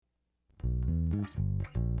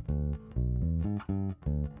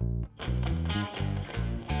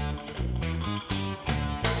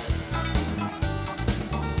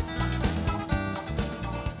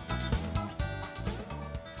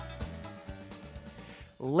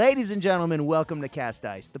Ladies and gentlemen, welcome to Cast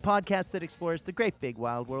Dice, the podcast that explores the great big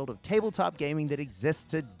wild world of tabletop gaming that exists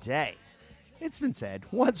today. It's been said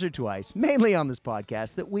once or twice, mainly on this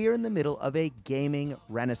podcast, that we are in the middle of a gaming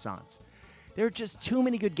renaissance. There are just too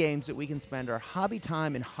many good games that we can spend our hobby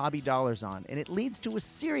time and hobby dollars on, and it leads to a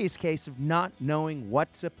serious case of not knowing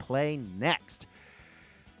what to play next.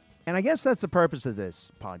 And I guess that's the purpose of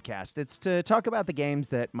this podcast. It's to talk about the games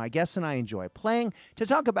that my guests and I enjoy playing, to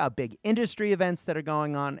talk about big industry events that are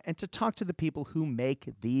going on, and to talk to the people who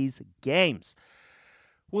make these games.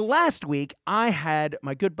 Well, last week, I had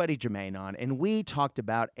my good buddy Jermaine on, and we talked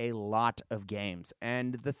about a lot of games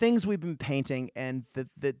and the things we've been painting and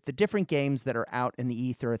the different games that are out in the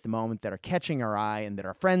ether at the moment that are catching our eye and that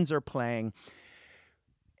our friends are playing.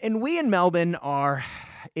 And we in Melbourne are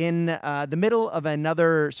in the middle of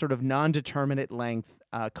another sort of non-determinate length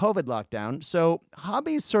COVID lockdown. So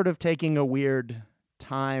hobbies sort of taking a weird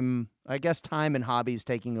time. I guess time and hobbies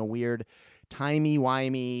taking a weird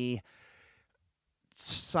timey-wimey,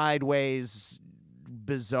 sideways,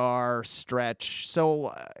 bizarre stretch.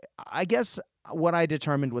 So I guess what I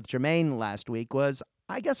determined with Jermaine last week was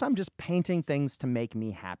I guess I'm just painting things to make me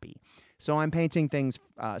happy. So I'm painting things,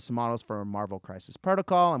 some models for Marvel Crisis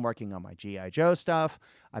Protocol. I'm working on my G.I. Joe stuff.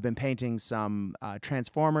 I've been painting some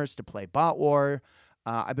Transformers to play Bot War.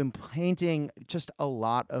 I've been painting just a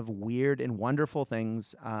lot of weird and wonderful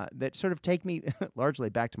things that sort of take me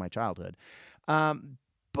largely back to my childhood.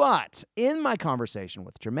 But in my conversation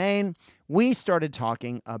with Jermaine, we started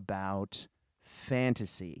talking about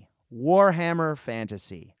fantasy, Warhammer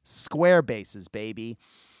Fantasy, Square Bases, baby.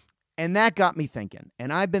 And that got me thinking,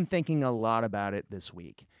 and I've been thinking a lot about it this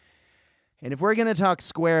week. And if we're going to talk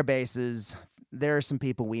Square Bases, there are some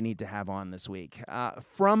people we need to have on this week.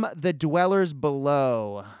 From the Dwellers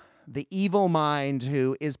Below, the evil mind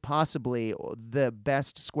who is possibly the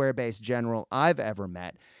best Square Base general I've ever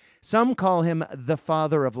met. Some call him the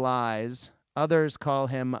father of lies. Others call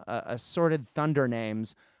him assorted thunder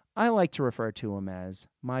names. I like to refer to him as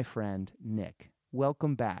my friend Nick.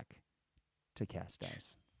 Welcome back to Cast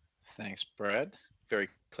Dice. Thanks, Brad. Very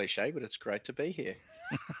cliche, but it's great to be here.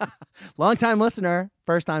 Long-time listener,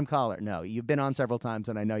 first-time caller. No, you've been on several times,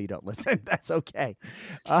 and I know you don't listen. That's okay.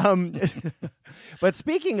 But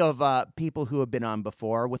speaking of people who have been on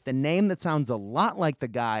before, with the name that sounds a lot like the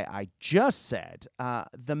guy I just said,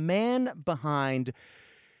 the man behind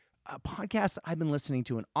a podcast that I've been listening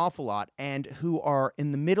to an awful lot and who are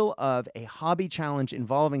in the middle of a hobby challenge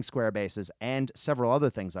involving Square Bases and several other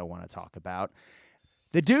things I want to talk about.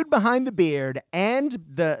 The dude behind the beard and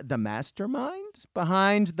the mastermind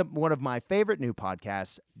behind one of my favorite new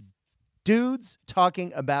podcasts, Dudes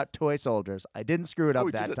Talking About Toy Soldiers. I didn't screw it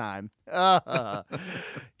up that time.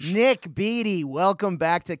 Nick Beattie, welcome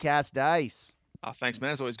back to Cast Dice. Thanks,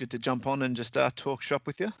 man. It's always good to jump on and just talk shop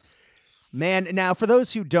with you. Man, now, for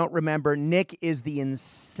those who don't remember, Nick is the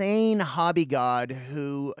insane hobby god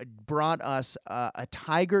who brought us a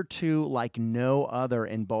Tiger 2 like no other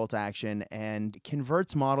in bolt action and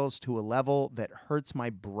converts models to a level that hurts my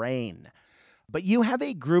brain. But you have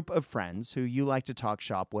a group of friends who you like to talk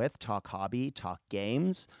shop with, talk hobby, talk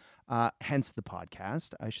games, hence the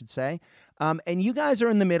podcast, I should say. And you guys are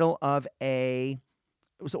in the middle of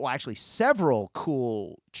several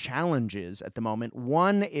cool challenges at the moment.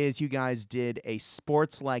 One is you guys did a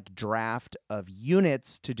sports-like draft of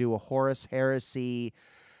units to do a Horus Heresy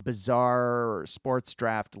bizarre sports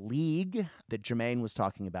draft league that Jermaine was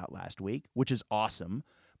talking about last week, which is awesome.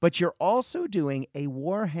 But you're also doing a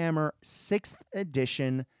Warhammer 6th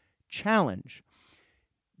edition challenge.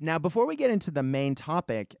 Now, before we get into the main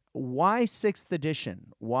topic, why 6th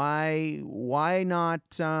edition? Why not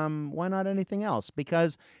anything else?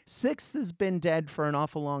 Because 6th has been dead for an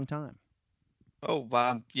awful long time. Oh,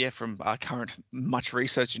 from our current much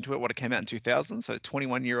research into it, what it came out in 2000, so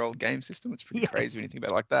 21-year-old game system. It's pretty crazy when you think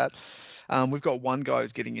about it like that. We've got one guy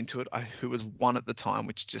who's getting into it who was 1 at the time,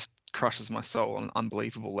 which just crushes my soul on an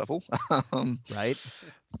unbelievable level. Right?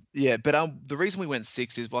 Yeah, but the reason we went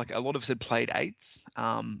 6 is like a lot of us had played 8th,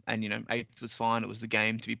 and 8th was fine. It was the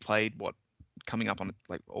game to be played, coming up on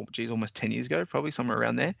almost 10 years ago, probably somewhere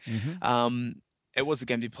around there. Mm-hmm. It was the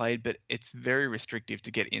game to be played, but it's very restrictive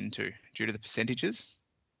to get into due to the percentages.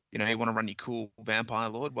 You want to run your cool vampire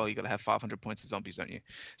lord, well, you got to have 500 points of zombies, don't you?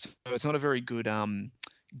 So it's not a very good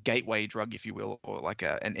gateway drug, if you will, or like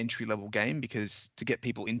an entry level game, because to get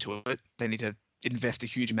people into it, they need to invest a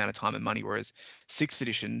huge amount of time and money. Whereas 6th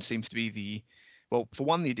edition seems to be the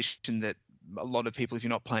edition that a lot of people, if you're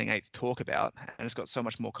not playing 8th, talk about, and it's got so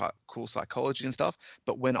much more cool psychology and stuff.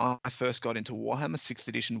 But when I first got into Warhammer, 6th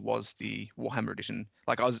edition was the Warhammer edition.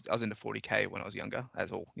 Like I was into 40k when I was younger,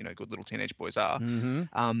 as all good little teenage boys are.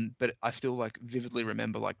 But I still like vividly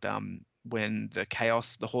remember like when the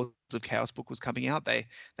Hordes of Chaos book was coming out, they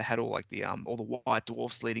had all like the all the white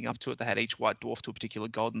dwarfs leading up to it. They had each white dwarf to a particular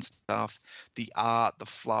god and stuff. The art, the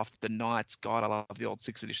fluff, the knights. God, I love the old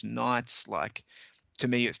 6th edition knights. Like, to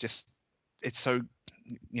me, it's so,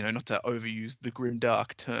 not to overuse the grim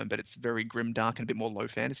dark term, but it's very grim dark and a bit more low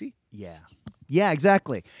fantasy. Yeah,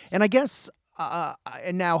 exactly. And I guess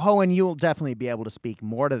and now Hohen, you'll definitely be able to speak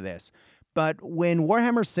more to this, but when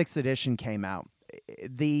Warhammer 6th edition came out,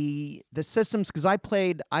 the systems, because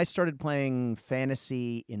I started playing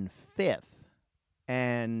fantasy in 5th,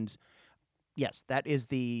 and yes, that is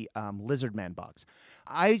the Lizardman box.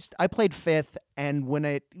 I played 5th, and when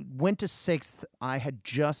it went to 6th, I had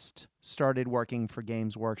just started working for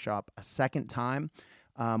Games Workshop a second time,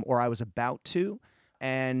 or I was about to.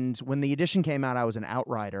 And when the edition came out, I was an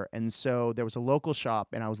outrider. And so there was a local shop,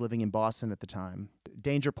 and I was living in Boston at the time,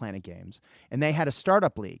 Danger Planet Games. And they had a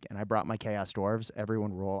startup league, and I brought my Chaos Dwarves.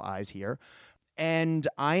 Everyone roll eyes here. And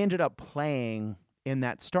I ended up playing in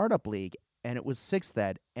that startup league, and it was 6th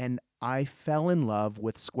ed, and I fell in love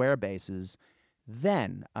with square bases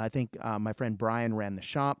then. I think my friend Brian ran the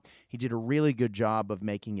shop. He did a really good job of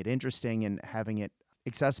making it interesting and having it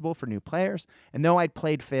accessible for new players. And though I'd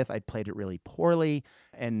played 5th, I'd played it really poorly,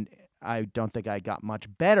 and I don't think I got much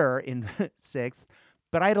better in 6th,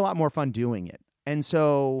 but I had a lot more fun doing it. And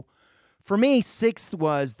so for me, 6th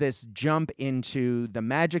was this jump into the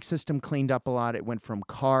magic system, cleaned up a lot. It went from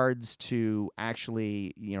cards to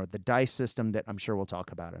actually, the dice system that I'm sure we'll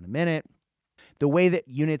talk about in a minute. The way that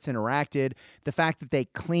units interacted, the fact that they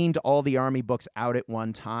cleaned all the army books out at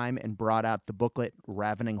one time and brought out the booklet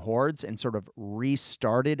Ravening Hordes and sort of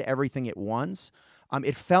restarted everything at once.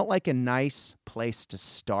 It felt like a nice place to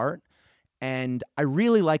start, and I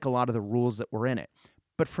really like a lot of the rules that were in it.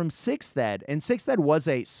 But from 6th ed, and 6th ed was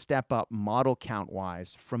a step up model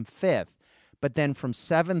count-wise from 5th, but then from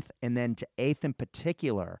 7th and then to 8th in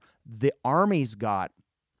particular, the armies got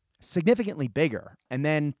significantly bigger. And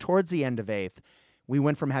then towards the end of 8th, we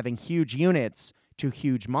went from having huge units to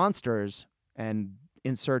huge monsters, and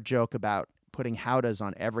insert joke about putting howdahs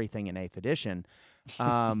on everything in 8th edition.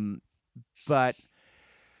 But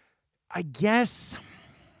I guess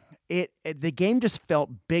the game just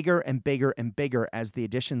felt bigger and bigger and bigger as the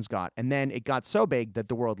editions got. And then it got so big that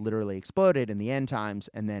the world literally exploded in the end times,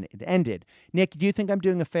 and then it ended. Nick, do you think I'm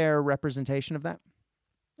doing a fair representation of that?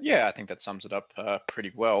 Yeah, I think that sums it up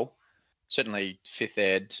pretty well. Certainly 5th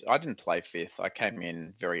ed, I didn't play 5th. I came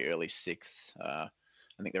in very early 6th. I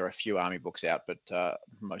think there are a few army books out, but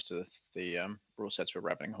most of the rule sets were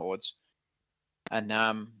Ravening Hordes. And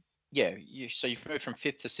so you moved from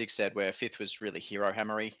 5th to 6th ed, where 5th was really hero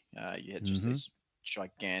hammery. You had just these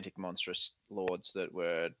gigantic, monstrous lords that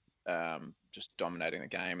were just dominating the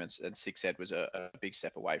game, and 6th ed was a big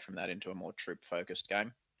step away from that into a more troop-focused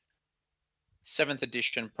game. 7th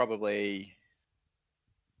edition probably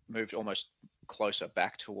moved almost closer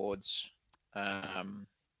back towards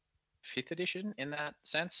 5th edition in that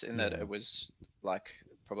sense, in that it was like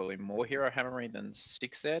probably more hero hammery than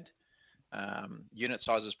 6th ed. Unit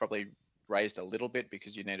sizes probably raised a little bit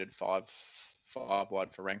because you needed five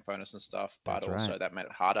wide for rank bonus and stuff, but also that made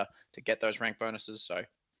it harder to get those rank bonuses. So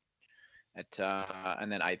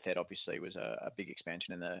and then 8th ed obviously was a big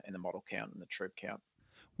expansion in the model count and the troop count.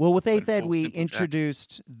 Well, with 8th ed, we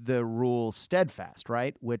introduced the rule steadfast,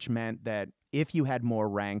 right? Which meant that if you had more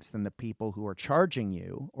ranks than the people who were charging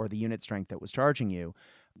you, or the unit strength that was charging you,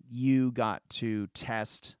 you got to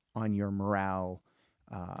test on your morale.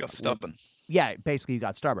 You got stubborn. Yeah, basically you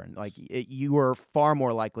got stubborn. Like you were far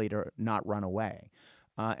more likely to not run away.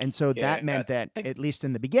 And so that meant that, at least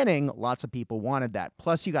in the beginning, lots of people wanted that.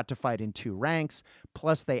 Plus, you got to fight in 2 ranks.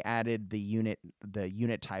 Plus, they added the unit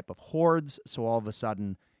type of hordes. So all of a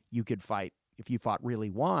sudden, you could fight. If you fought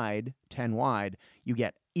really wide, 10 wide, you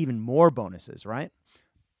get even more bonuses, right?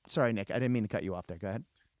 Sorry, Nick, I didn't mean to cut you off there. Go ahead.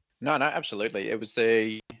 No, absolutely. It was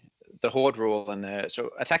the horde rule, and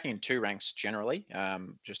so attacking in 2 ranks generally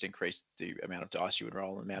just increased the amount of dice you would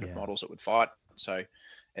roll and the amount of models that would fight. So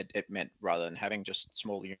it meant rather than having just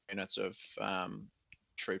small units of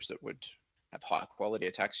troops that would have high quality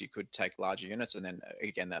attacks, you could take larger units, and then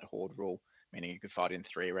again that horde rule, meaning you could fight in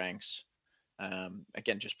 3 ranks.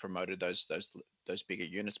 Again, just promoted those bigger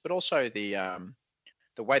units, but also the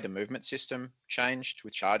way the movement system changed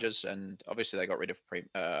with charges, and obviously they got rid of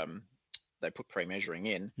they put pre-measuring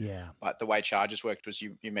in. Yeah. But the way charges worked was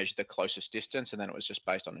you measured the closest distance, and then it was just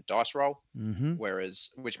based on a dice roll. Mm-hmm.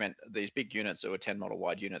 Which meant these big units that were 10 model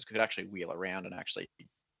wide units could actually wheel around and actually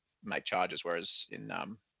make charges. Whereas in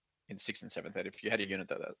 6th and 7th ed, if you had a unit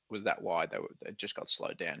that was that wide, they just got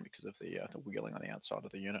slowed down because of the wheeling on the outside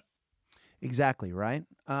of the unit. Exactly right.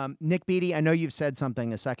 Nick Beattie, I know you've said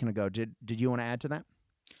something a second ago. Did you want to add to that?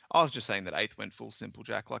 I was just saying that 8th went full simple,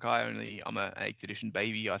 Jack. Like I'm an 8th edition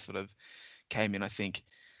baby. I sort of came in, I think,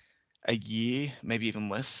 a year, maybe even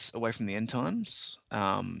less, away from the end times.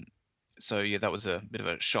 So yeah, that was a bit of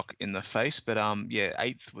a shock in the face. But yeah,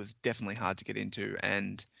 8th was definitely hard to get into,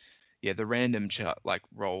 and yeah, the random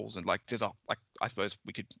rolls and there's I suppose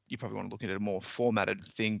you probably want to look at a more formatted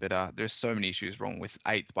thing, but there's so many issues wrong with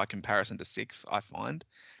 8th by comparison to 6th. I find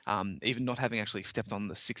even not having actually stepped on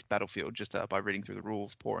the 6th battlefield, just by reading through the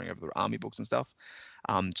rules, poring over the army books and stuff,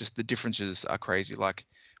 just the differences are crazy. Like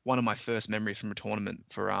one of my first memories from a tournament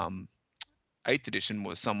for 8th edition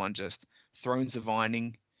was someone just Thrones of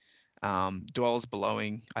Vining, Dwellers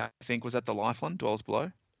Belowing. I think was that the life one, Dwellers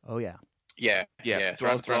Below. Oh yeah. Yeah.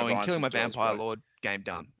 Dwellers Blowing, killing my vampire lord, game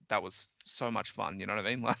done. That was so much fun. You know what I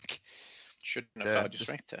mean? Like, shouldn't have failed your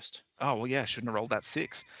strength test. Oh well, yeah, shouldn't have rolled that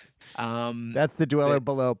 6. That's the Dweller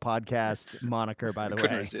Below podcast moniker, by the way.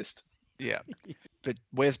 Couldn't resist. Yeah, but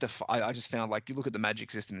where's I just found you look at the magic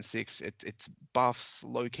system in 6. It's buffs,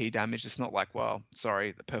 low key damage. It's not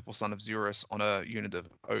the Purple Son of Xurus on a unit of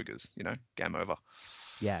ogres. Game over.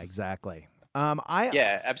 Yeah, exactly.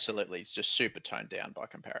 Yeah, absolutely. It's just super toned down by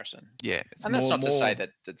comparison. Yeah, and that's not to say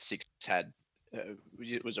that 6 had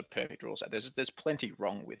it was a perfect rule set. There's plenty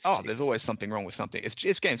wrong with 6. There's always something wrong with something.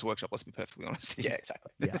 It's Games Workshop. Let's be perfectly honest. Yeah,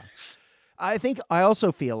 exactly. Yeah. I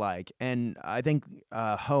also feel like, and I think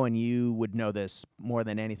Ho and you would know this more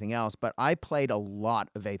than anything else, but I played a lot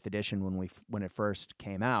of 8th edition when it first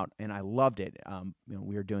came out, and I loved it.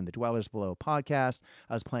 We were doing the Dwellers Below podcast.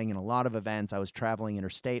 I was playing in a lot of events. I was traveling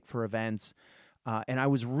interstate for events, and I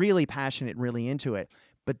was really passionate and really into it.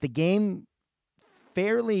 But the game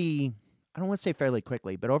I don't want to say fairly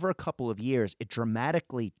quickly, but over a couple of years, it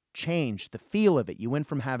dramatically changed the feel of it. You went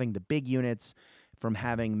from having the big units, from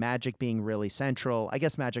having Magic being really central. I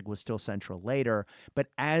guess Magic was still central later, but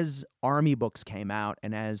as army books came out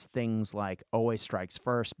and as things like Always Strikes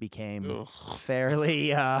First became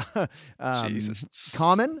fairly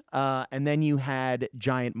common, and then you had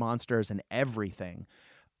giant monsters and everything,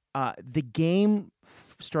 the game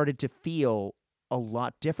started to feel a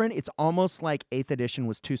lot different. It's almost like 8th edition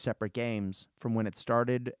was 2 separate games from when it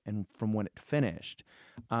started and from when it finished.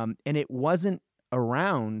 And it wasn't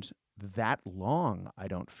around that long, I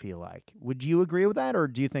don't feel like. Would you agree with that, or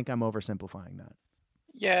do you think I'm oversimplifying that?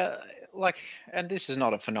 Yeah, and this is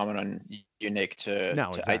not a phenomenon unique to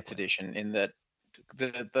 8th edition, in that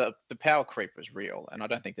the power creep was real, and I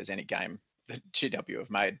don't think there's any game that GW have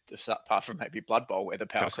made, apart from maybe Blood Bowl, where the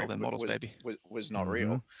power creep was not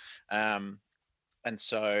real. And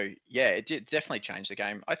so, yeah, it did definitely change the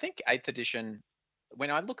game. I think 8th edition,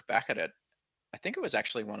 when I look back at it, I think it was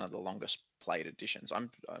actually one of the longest played editions.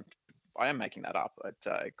 I am making that up, but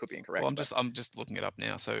it could be incorrect. Well, I'm just looking it up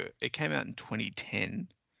now. So it came out in 2010.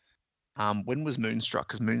 When was Moonstruck?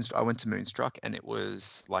 Because I went to Moonstruck, and it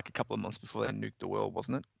was a couple of months before they nuked the world,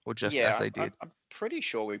 wasn't it? Or just as they did? I'm pretty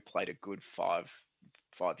sure we played a good five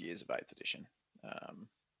years of 8th edition.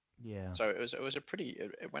 Yeah. So it was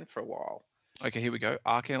it went for a while. Okay, here we go.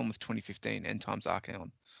 Archaon was 2015, End Times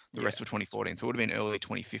Archaon. The rest were 2014. So it would have been early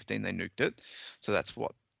 2015 they nuked it. So that's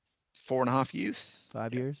what, 4.5 years?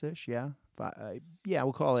 5 years-ish, yeah. Yeah,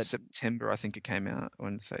 we'll call it September, I think it came out.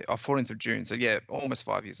 14th of June. So yeah, almost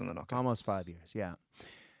 5 years on the knockout. Almost 5 years, yeah.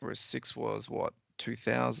 Whereas 6 was what,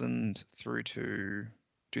 2000 through to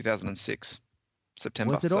 2006,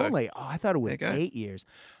 September. Was it only? Oh, I thought it was 8 years.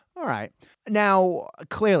 All right. Now,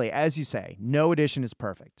 clearly, as you say, no edition is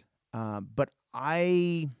perfect. But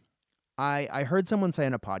I heard someone say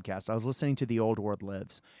on a podcast, I was listening to The Old World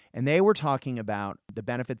Lives, and they were talking about the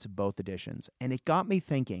benefits of both editions. And it got me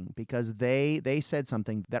thinking, because they said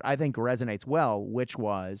something that I think resonates well, which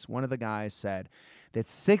was, one of the guys said that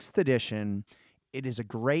 6th edition, it is a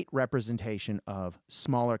great representation of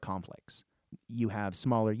smaller conflicts. You have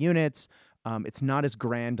smaller units. It's not as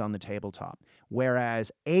grand on the tabletop.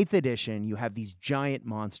 Whereas 8th edition, you have these giant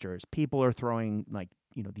monsters. People are throwing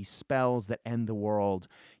these spells that end the world.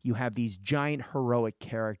 You have these giant heroic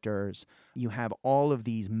characters. You have all of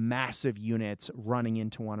these massive units running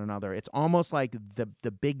into one another. It's almost like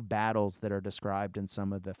the big battles that are described in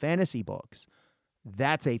some of the fantasy books.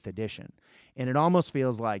 That's 8th edition. And it almost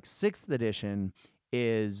feels like 6th edition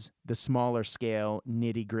is the smaller scale,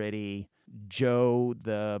 nitty-gritty, Joe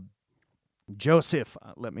the Joseph,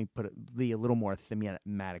 let me be a little more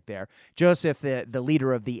thematic there. Joseph, the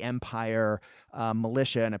leader of the Empire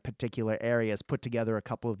militia in a particular area, has put together a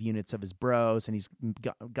couple of units of his bros, and he's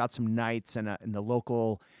got some knights and the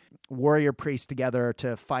local warrior priest together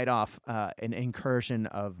to fight off an incursion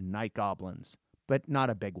of night goblins, but not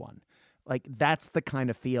a big one. Like, that's the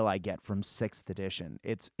kind of feel I get from 6th edition.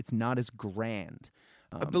 It's not as grand.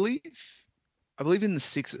 I believe in the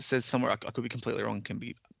 6 it says somewhere, I could be completely wrong, can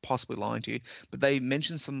be possibly lying to you, but they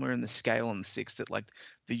mentioned somewhere in the scale on the 6 that like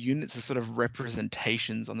the units are sort of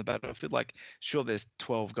representations on the battlefield. Like, sure, there's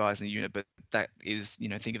 12 guys in the unit, but that is,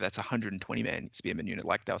 think of that's 120 man spearman unit.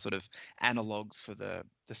 Like, they were sort of analogs for the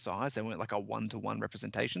size. They weren't like a 1-to-1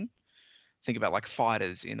 representation. Think about like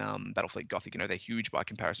fighters in Battlefleet Gothic. They're huge by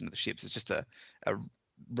comparison to the ships. It's just a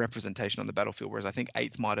representation on the battlefield, whereas I think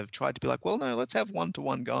 8th might have tried to be like, well, no, let's have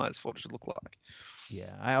 1-to-1 guys for what it should look like.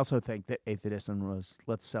 Yeah, I also think that 8th edition was,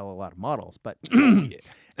 let's sell a lot of models. But Yeah.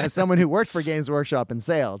 as someone who worked for Games Workshop in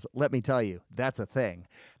sales, let me tell you, that's a thing.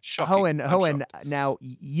 Shocking. Hoenn, now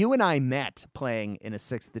you and I met playing in a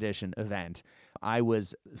 6th edition event. I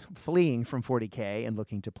was fleeing from 40K and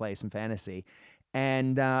looking to play some fantasy.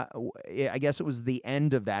 And I guess it was the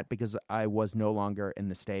end of that because I was no longer in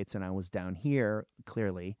the States and I was down here,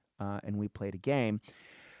 clearly, and we played a game.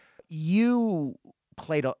 You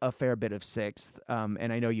played a fair bit of 6th,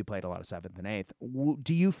 and I know you played a lot of 7th and 8th.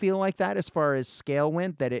 Do you feel like that as far as scale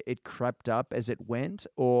went, that it crept up as it went,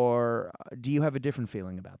 or do you have a different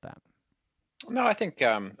feeling about that? No, I think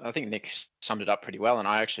Nick summed it up pretty well, and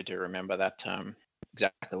I actually do remember that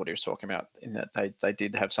exactly what he was talking about, in that they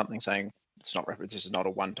did have something saying this is not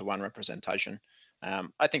a 1-to-1 representation.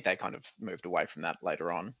 I think they kind of moved away from that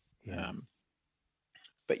later on. Yeah.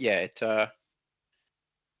 But yeah,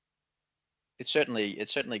 it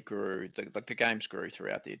certainly grew. The games grew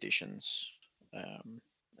throughout the editions, and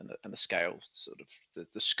the scale, sort of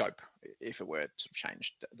the scope, if it were to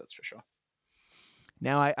change, that's for sure.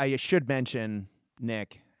 Now I should mention,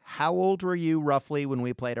 Nick, how old were you roughly when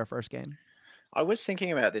we played our first game? I was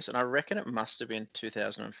thinking about this, and I reckon it must have been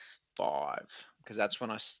 2005, because that's when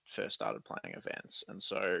I first started playing events. And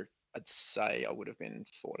so I'd say I would have been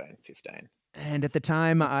 14, 15. And at the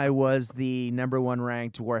time, I was the #1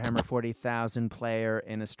 ranked Warhammer 40,000 player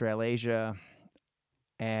in Australasia.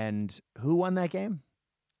 And who won that game?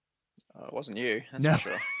 It wasn't you, that's No.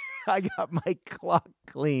 for sure. I got my clock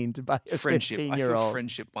cleaned by a 15-year-old.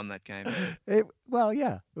 Friendship won that game. Well,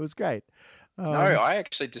 yeah, it was great. No, I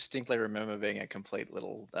actually distinctly remember being a complete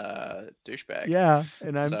little douchebag. Yeah,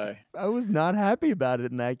 and I was not happy about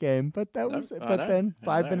it in that game, but then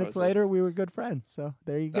 5 minutes later we were good friends. So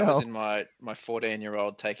there you go. That was in my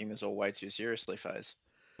 14-year-old taking this all way too seriously phase.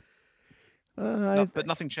 But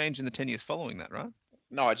nothing changed in the 10 years following that, right?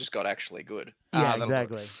 No, I just got actually good. Yeah,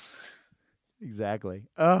 exactly. Exactly.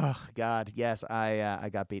 Oh God, yes, I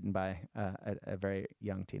got beaten by a very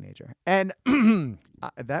young teenager, and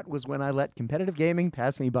that was when I let competitive gaming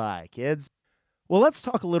pass me by, kids. Well, let's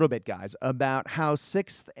talk a little bit, guys, about how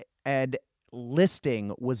 6th ed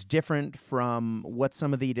listing was different from what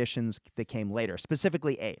some of the editions that came later,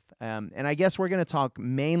 specifically 8th. And I guess we're going to talk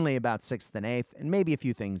mainly about 6th and 8th, and maybe a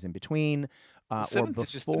few things in between or before.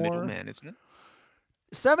 Is just the middleman, isn't it?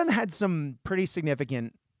 7th had some pretty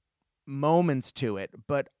significant moments to it,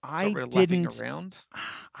 but I didn't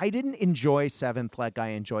enjoy 7th like I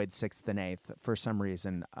enjoyed 6th and 8th for some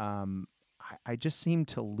reason. I just seemed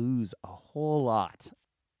to lose a whole lot,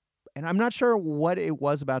 and I'm not sure what it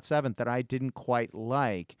was about 7th that I didn't quite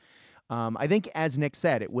like. I think, as Nick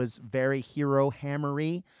said, it was very hero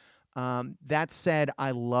hammery. That said,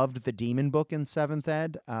 I loved the Demon book in 7th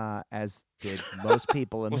ed, as did most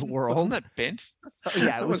people in the world. Wasn't that bent?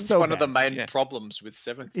 Yeah, it was so one bent. of the main problems with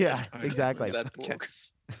 7th. Yeah, exactly. That book.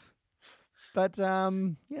 But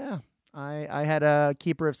yeah, I had a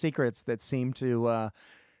Keeper of Secrets that seemed to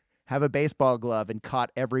have a baseball glove and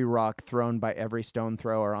caught every rock thrown by every stone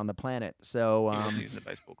thrower on the planet. So using the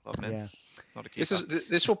baseball glove, man. Yeah. Not a keeper.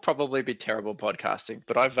 This will probably be terrible podcasting,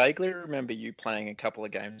 but I vaguely remember you playing a couple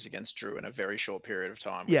of games against Drew in a very short period of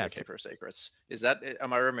time with Yes. the Keeper of Secrets.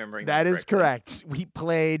 Am I remembering that is correctly? correct. We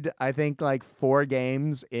played, I think, like 4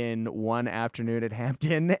 games in one afternoon at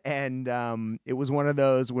Hampton, and it was one of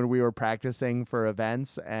those when we were practicing for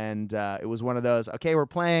events, and it was one of those, okay, we're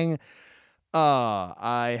playing.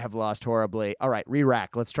 I have lost horribly. All right,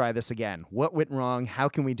 re-rack. Let's try this again. What went wrong? How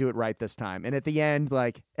can we do it right this time? And at the end,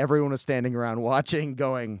 like, everyone was standing around watching,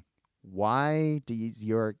 going, why does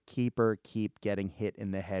your keeper keep getting hit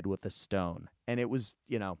in the head with a stone? And it was,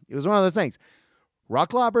 it was one of those things.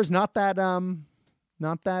 Rock Lobber's not that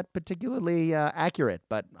not that particularly accurate,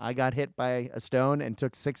 but I got hit by a stone and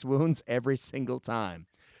took 6 wounds every single time.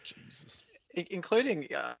 Jesus. Including,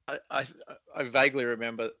 I vaguely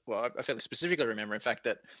remember, well, I fairly specifically remember, in fact,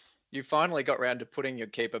 that you finally got round to putting your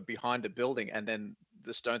keeper behind a building, and then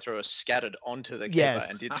the stone thrower scattered onto the keeper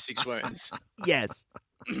and did 6 wounds. Yes.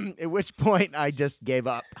 At which point I just gave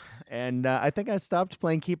up. And I think I stopped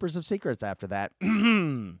playing Keepers of Secrets after that.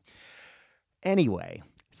 Anyway,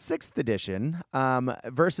 6th edition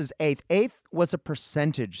versus 8th. 8th was a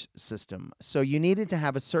percentage system. So you needed to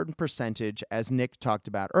have a certain percentage, as Nick talked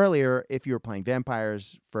about earlier. If you were playing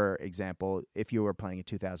vampires, for example, if you were playing a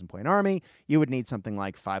 2,000-point army, you would need something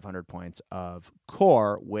like 500 points of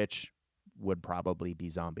core, which would probably be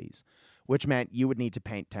zombies, which meant you would need to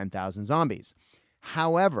paint 10,000 zombies.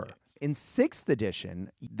 However, in 6th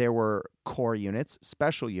edition, there were core units,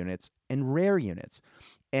 special units, and rare units.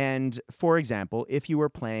 And for example, if you were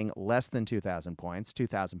playing less than 2,000 points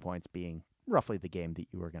being roughly the game that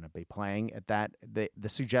you were going to be playing at the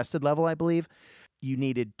suggested level, I believe, you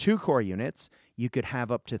needed 2 core units. You could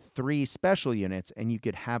have up to 3 special units, and you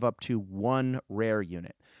could have up to 1 rare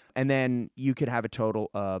unit. And then you could have a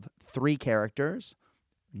total of 3 characters.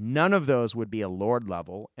 None of those would be a Lord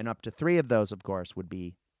level, and up to 3 of those, of course, would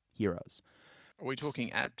be heroes. Are we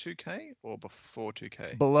talking at 2K or before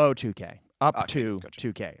 2K? Below 2K, up to gotcha.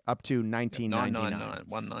 2K, up to 1999.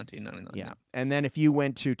 1999. Yeah. And then if you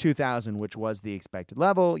went to 2000, which was the expected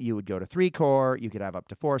level, you would go to 3 core. You could have up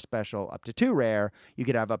to 4 special, up to 2 rare. You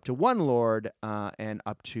could have up to 1 Lord and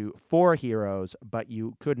up to 4 heroes, but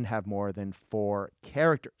you couldn't have more than 4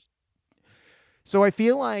 characters. So I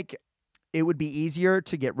feel like it would be easier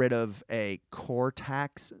to get rid of a core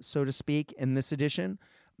tax, so to speak, in this edition.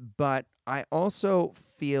 But I also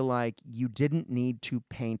feel like you didn't need to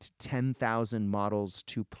paint 10,000 models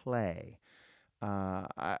to play.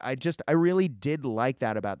 I really did like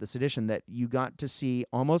that about this edition, that you got to see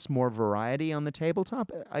almost more variety on the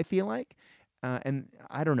tabletop, I feel like. And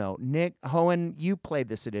I don't know, Nick, Hohen, you played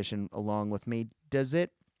this edition along with me.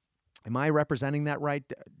 Am I representing that right?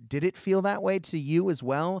 Did it feel that way to you as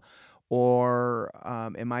well? Or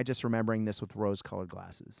am I just remembering this with rose-colored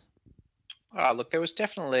glasses? Look, there was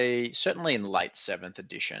certainly in late 7th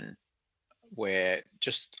edition, where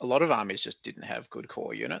just a lot of armies just didn't have good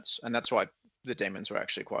core units, and that's why the demons were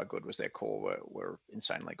actually quite good, was their core were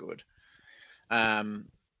insanely good. And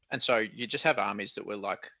so you just have armies that were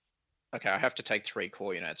like, okay, I have to take 3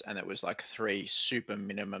 core units, and it was like 3 super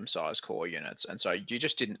minimum size core units, and so you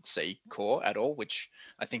just didn't see core at all, which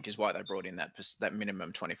I think is why they brought in that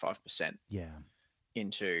minimum 25%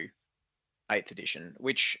 into 8th edition,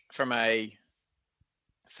 which from a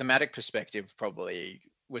thematic perspective probably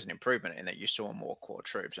was an improvement in that you saw more core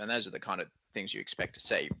troops, and those are the kind of things you expect to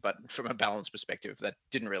see. But from a balance perspective, that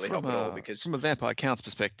didn't really help at all, because from a Vampire Counts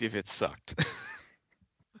perspective, it sucked.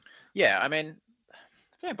 Yeah, I mean,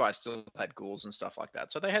 Vampire still had ghouls and stuff like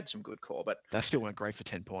that, so they had some good core, but that still weren't great for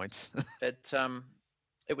 10 points.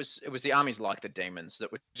 It was the armies like the demons that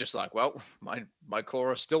were just like, well, my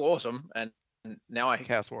core are still awesome, and now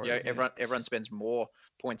Chaos Warriors, everyone spends more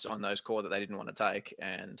points on those core that they didn't want to take,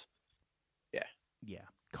 and yeah,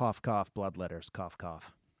 cough cough, bloodletters, cough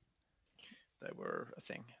cough. They were a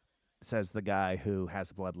thing. Says the guy who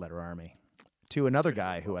has a bloodletter army to another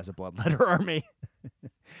guy who has a bloodletter army.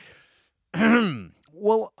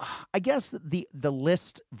 Well, I guess the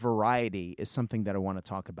list variety is something that I want to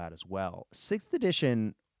talk about as well. 6th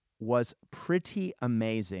edition was pretty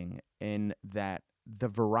amazing in that the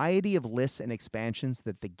variety of lists and expansions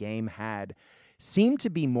that the game had seemed to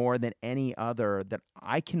be more than any other that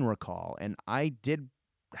I can recall. And I did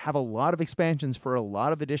have a lot of expansions for a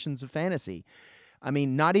lot of editions of Fantasy. I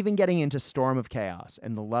mean, not even getting into Storm of Chaos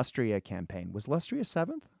and the Lustria campaign. Was Lustria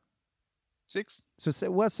 7th? 6th. So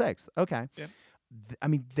it was 6th. Okay. Yeah. I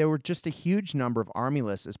mean, there were just a huge number of army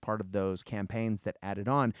lists as part of those campaigns that added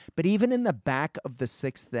on. But even in the back of the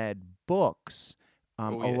 6th Ed books, a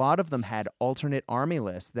lot of them had alternate army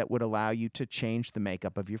lists that would allow you to change the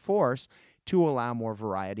makeup of your force to allow more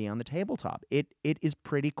variety on the tabletop. It is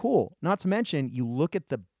pretty cool. Not to mention, you look at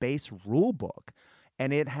the base rule book,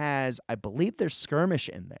 and it has, I believe there's Skirmish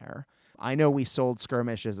in there. I know we sold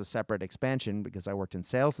Skirmish as a separate expansion because I worked in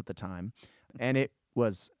sales at the time, and it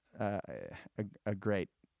was a great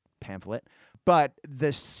pamphlet. But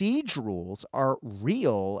the siege rules are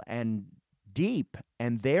real and deep,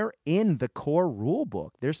 and they're in the core rule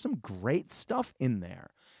book. There's some great stuff in there.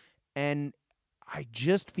 And I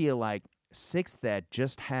just feel like 6th Ed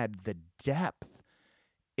just had the depth.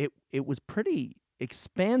 It was pretty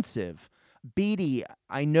expansive. Beatty,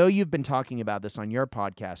 I know you've been talking about this on your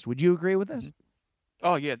podcast. Would you agree with this?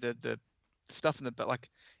 Oh yeah, the stuff in the but like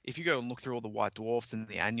if you go and look through all the White Dwarfs and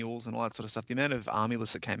the annuals and all that sort of stuff, the amount of army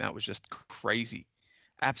lists that came out was just crazy,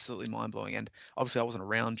 absolutely mind blowing. And obviously I wasn't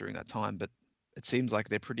around during that time, but it seems like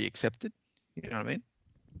they're pretty accepted. You know what I mean?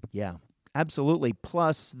 Yeah, absolutely.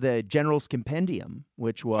 Plus the General's Compendium,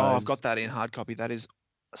 which was Oh, I've got that in hard copy. That is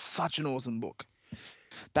such an awesome book.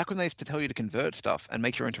 Back when they used to tell you to convert stuff and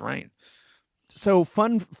make your own terrain. So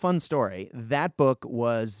fun story. That book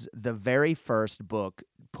was the very first book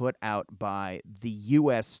put out by the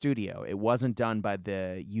U.S. studio. It wasn't done by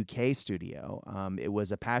the UK studio. It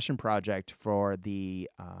was a passion project for the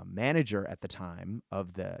manager at the time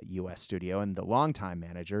of the U.S. studio and the longtime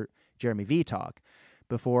manager, Jeremy Vitok,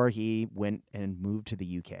 before he went and moved to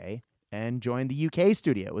the UK and joined the UK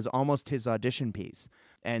studio. It was almost his audition piece.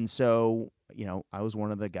 And so, I was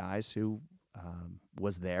one of the guys who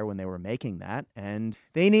was there when they were making that, and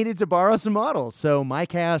they needed to borrow some models. So my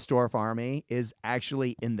Chaos Dwarf army is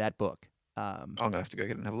actually in that book. I'm going to have to go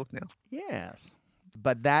get it and have a look now. Yes.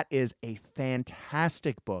 But that is a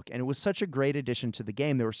fantastic book, and it was such a great addition to the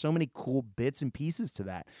game. There were so many cool bits and pieces to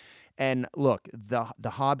that. And look, the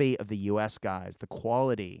hobby of the US guys, the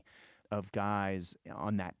quality of guys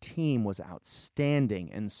on that team was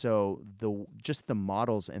outstanding. And so the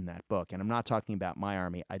models in that book, and I'm not talking about my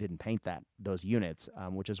army, I didn't paint those units,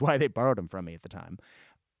 which is why they borrowed them from me at the time.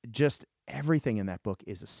 Just everything in that book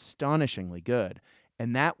is astonishingly good.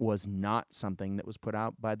 And that was not something that was put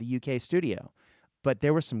out by the UK studio. But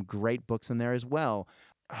there were some great books in there as well.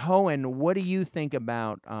 Hoenn, what do you think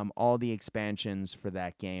about all the expansions for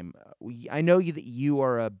that game? I know that you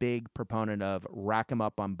are a big proponent of rack 'em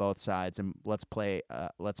up on both sides and let's play,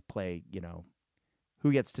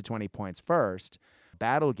 who gets to 20 points first,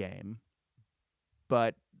 battle game.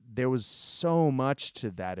 But there was so much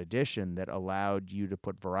to that edition that allowed you to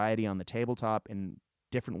put variety on the tabletop and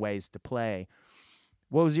different ways to play.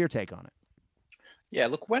 What was your take on it? Yeah,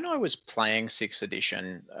 look, when I was playing 6th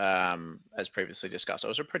edition, as previously discussed, I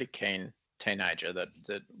was a pretty keen teenager that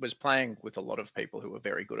was playing with a lot of people who were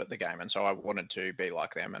very good at the game. And so I wanted to be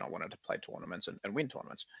like them, and I wanted to play tournaments and win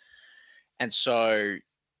tournaments. And so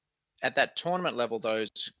at that tournament level,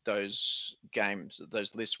 those games,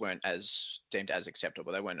 those lists weren't as deemed as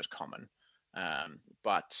acceptable. They weren't as common.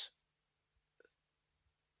 But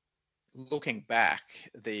looking back,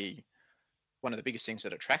 one of the biggest things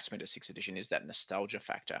that attracts me to 6th edition is that nostalgia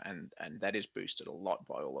factor, and that is boosted a lot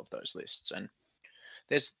by all of those lists. And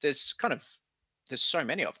there's so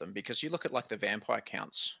many of them, because you look at like the Vampire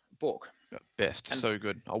Counts book. Best, so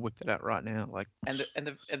good. I'll whip that out right now. And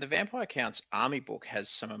the Vampire Counts army book has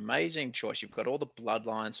some amazing choice. You've got all the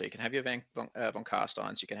bloodlines, so you can have your von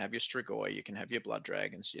Carsteins, you can have your Strigoi, you can have your Blood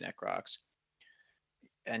Dragons, your Necrarchs,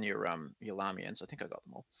 and your Lamians. I think I got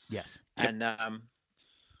them all. Yes.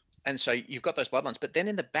 And so you've got those bloodlines, but then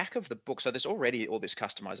in the back of the book, so there's already all this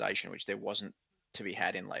customization, which there wasn't to be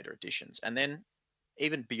had in later editions. And then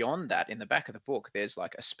even beyond that, in the back of the book, there's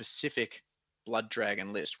like a specific Blood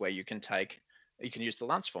Dragon list where you can use the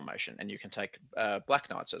Lance formation, and you can take Black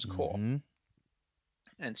Knights as core. Mm-hmm.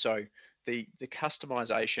 And so the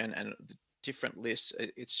customization and the different lists,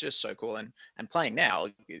 it's just so cool. And playing now,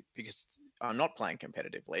 because I'm not playing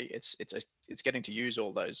competitively, it's getting to use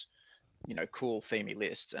all those cool themey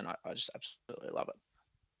lists, and I just absolutely love it.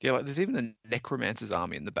 Yeah, like there's even a Necromancer's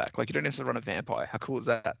army in the back. Like you don't have to run a vampire. How cool is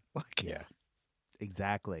that? Yeah,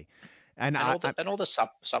 exactly. And all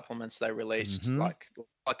the supplements they released, mm-hmm. like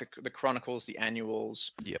the Chronicles, the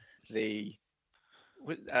annuals. Yep.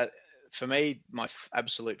 For me, my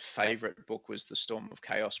absolute favorite book was the Storm of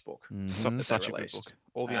Chaos book. Mm-hmm. Such a good book.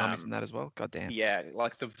 All the armies in that as well. God damn. Yeah,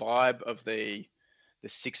 like the vibe of the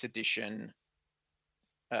 6th edition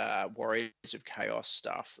Warriors of Chaos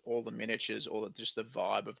stuff, all the miniatures, just the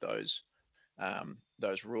vibe of those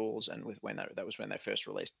rules, and that was when they first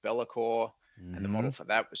released Be'lakor, mm-hmm. and the model for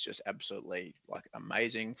that was just absolutely like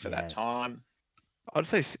amazing for that time. I'd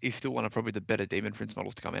say he's still one of probably the better Demon Prince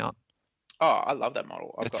models to come out. Oh, I love that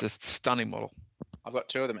model. It's a stunning model. I've got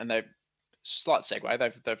 2 of them, and slight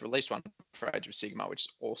segue. They've released one for Age of Sigmar, which is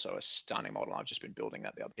also a stunning model. I've just been building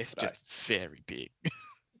that the other day. It's just very big.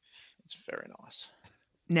 It's very nice.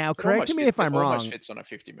 Now, correct me if I'm wrong. It almost fits on a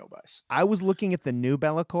 50 mil base. I was looking at the new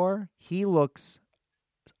Be'lakor. He looks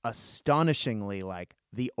astonishingly like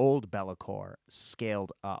the old Be'lakor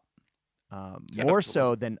scaled up. More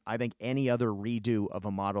so than I think any other redo of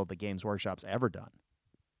a model the Games Workshop's ever done.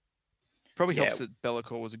 Probably helps that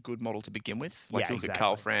Be'lakor was a good model to begin with. Like look at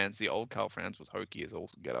Karl Franz. The old Karl Franz was hokey as all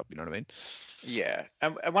get up. You know what I mean? Yeah,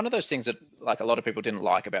 and one of those things that like a lot of people didn't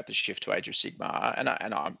like about the shift to Age of Sigmar,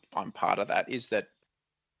 and I'm part of that, is that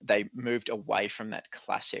they moved away from that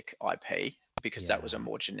classic IP because that was a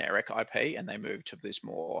more generic IP, and they moved to this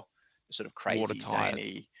more sort of crazy, Watertight,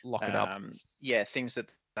 zany, lock it up. things that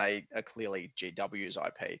they are clearly GW's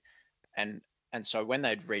IP, and so when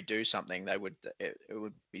they'd redo something, it would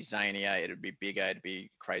be zanier, it would be bigger, it'd be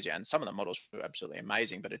crazier, and some of the models were absolutely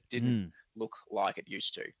amazing, but it didn't look like it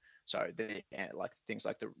used to. So like things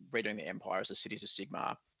like the redoing the Empires, the Cities of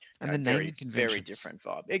Sigmar, and the naming conventions, very different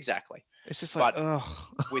vibe. Exactly. It's just like,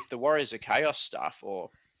 with the Warriors of Chaos stuff, or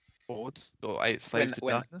Slaves to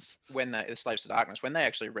Darkness, when the Slaves to Darkness, when they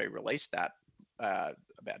actually re-released that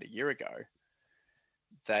about a year ago,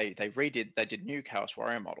 they did new Chaos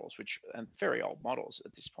Warrior models, and very old models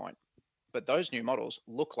at this point, but those new models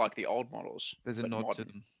look like the old models. There's a nod to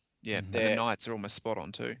them. Yeah, and the Knights are almost spot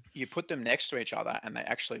on too. You put them next to each other, and they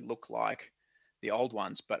actually look like the old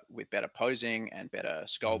ones, but with better posing and better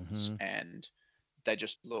sculpts, and they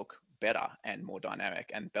just look better and more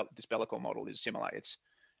dynamic. And this Be'lakor model is similar.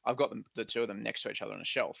 I've got the two of them next to each other on a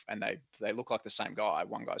shelf, and they look like the same guy.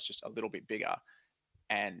 One guy's just a little bit bigger,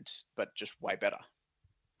 but just way better.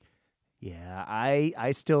 Yeah,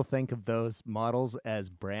 I still think of those models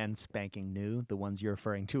as brand spanking new. The ones you're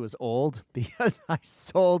referring to as old, because I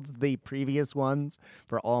sold the previous ones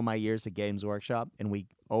for all my years at Games Workshop, and we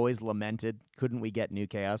always lamented, couldn't we get new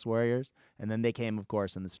Chaos Warriors? And then they came, of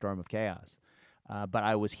course, in the Storm of Chaos. But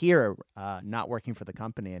I was here, not working for the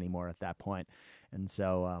company anymore at that point. And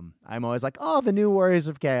so I'm always like, oh, the new Warriors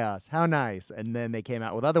of Chaos, how nice. And then they came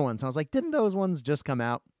out with other ones. And I was like, didn't those ones just come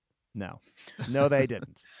out? No, they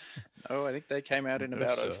didn't. Oh, I think they came out in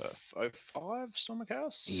about 05, Storm of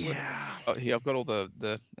Chaos. Yeah. Oh, here I've got all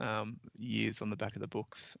the years on the back of the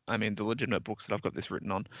books. I mean, the legitimate books that I've got this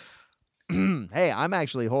written on. Hey, I'm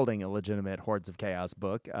actually holding a legitimate Hordes of Chaos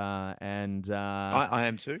book, and I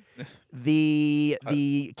am too. The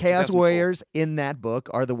Chaos Warriors in that book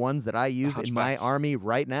are the ones that I use in my army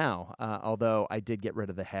right now. Although I did get rid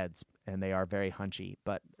of the heads, and they are very hunchy,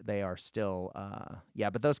 but they are still,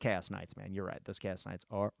 But those Chaos Knights, man, you're right. Those Chaos Knights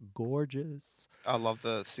are gorgeous. I love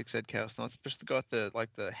the 6-head Chaos Knights, especially the guy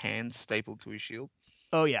with the hands stapled to his shield.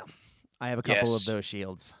 Oh yeah, I have a couple of those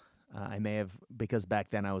shields. I may have, because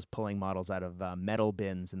back then I was pulling models out of metal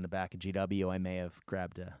bins in the back of GW, I may have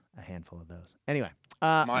grabbed a handful of those. Anyway.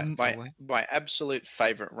 My absolute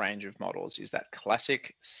favorite range of models is that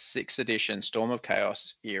classic 6th edition Storm of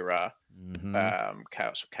Chaos era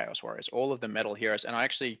Chaos Warriors, all of the metal heroes. And I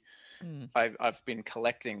actually, I've been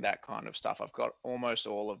collecting that kind of stuff. I've got almost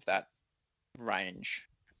all of that range.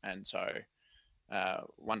 And so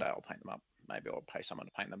one day I'll paint them up. Maybe I'll pay someone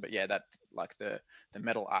to paint them. But yeah, that like the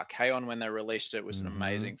metal Archaon when they released it was an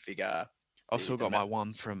amazing figure. I've still got my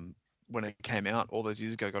one from when it came out all those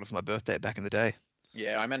years ago. Got it for my birthday back in the day.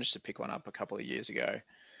 Yeah, I managed to pick one up a couple of years ago.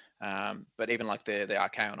 But even like the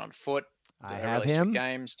Archaon on foot, I have him.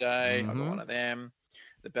 Games Day, I got one of them.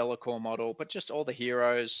 The Be'lakor model, but just all the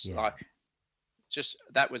heroes,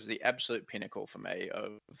 that was the absolute pinnacle for me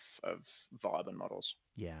of vibe and models.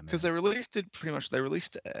 Yeah, because they released it pretty much. They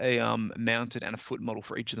released a mounted and a foot model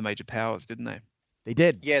for each of the major powers, didn't they? They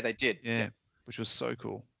did. Yeah, they did. Yeah, which was so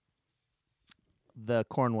cool. The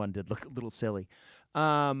Khorne one did look a little silly.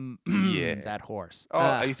 That horse. Oh,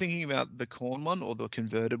 are you thinking about the Khorne one or the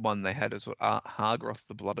converted one they had as well? Hargroth,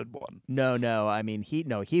 the blooded one. No. I mean,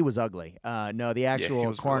 he was ugly. No, the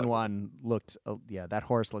actual Khorne one looked. That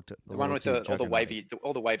horse looked. The one with all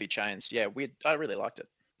the wavy chains. Yeah, weird. I really liked it.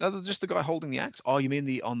 No, there's just the guy holding the axe. Oh, you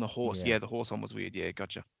mean on the horse? Yeah, the horse one was weird. Yeah,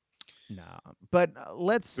 gotcha. No, but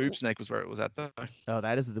let's. Boob Snake was where it was at though. Oh,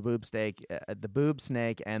 that is the Boob Snake,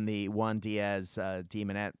 and the Juan Diaz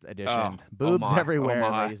Demonette edition. Boobs everywhere,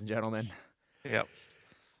 ladies and gentlemen. Yep.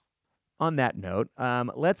 On that note,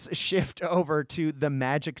 let's shift over to the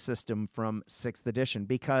magic system from 6th edition,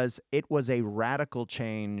 because it was a radical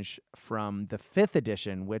change from the 5th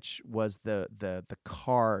edition, which was the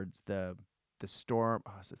cards, the storm.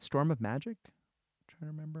 Oh, is it Storm of Magic? I'm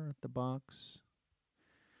trying to remember the box.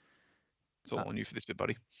 It's all on you for this bit,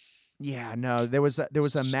 buddy. Yeah, no, there was a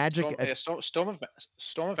magic. Storm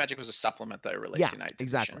of Magic was a supplement they released in 8th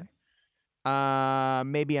exactly.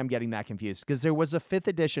 edition. Maybe I'm getting that confused, because there was a 5th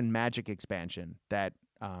edition Magic expansion that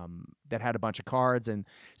had a bunch of cards, and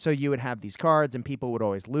so you would have these cards, and people would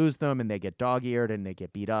always lose them, and they get dog-eared, and they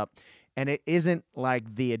get beat up, and it isn't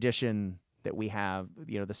like the edition that we have,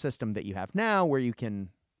 the system that you have now, where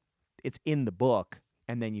it's in the book,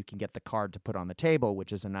 and then you can get the card to put on the table,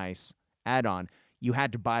 which is a nice add-on. You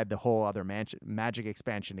had to buy the whole other Magic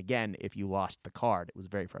expansion again if you lost the card. It was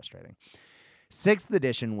very frustrating. 6th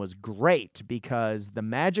edition was great because the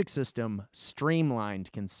Magic system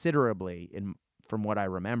streamlined considerably from what I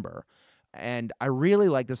remember. And I really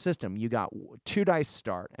like the system. You got 2 dice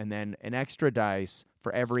start and then an extra dice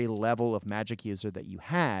for every level of magic user that you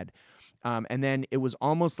had. And then it was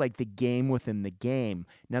almost like the game within the game.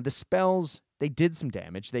 Now, the spells, they did some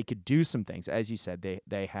damage. They could do some things. As you said,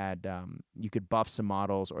 they had, you could buff some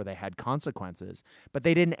models or they had consequences, but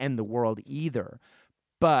they didn't end the world either.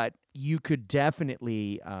 But you could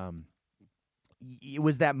definitely, it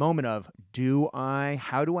was that moment of,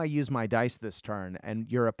 how do I use my dice this turn? And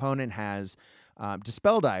your opponent has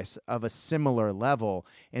dispel dice of a similar level.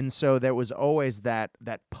 And so there was always that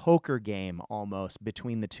poker game almost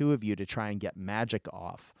between the two of you to try and get magic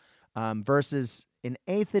off. Versus in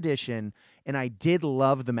 8th edition, and I did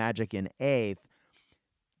love the magic in 8th,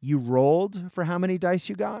 you rolled for how many dice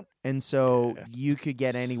you got. And so you could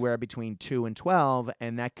get anywhere between 2 and 12,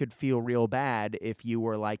 and that could feel real bad if you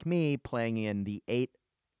were like me playing in the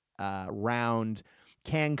 8-round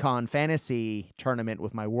CanCon fantasy tournament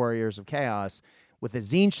with my Warriors of Chaos with a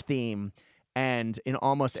Tzeentch theme, and in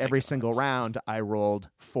almost every single round, I rolled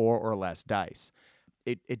 4 or less dice.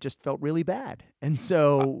 It just felt really bad. And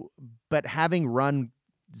so, but having run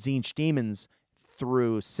Tzeentch Demons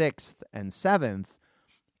through 6th and 7th,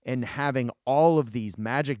 and having all of these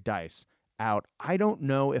magic dice out, I don't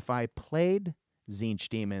know if I played Tzeentch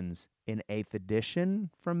Demons in 8th edition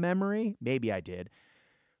from memory. Maybe I did.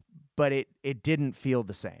 But it didn't feel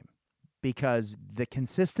the same because the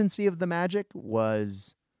consistency of the magic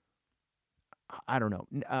was, I don't know.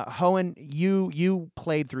 Hoenn, you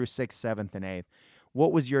played through 6th, 7th, and 8th.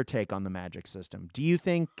 What was your take on the magic system? Do you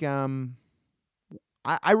think...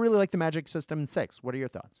 I really like the magic system in 6th. What are your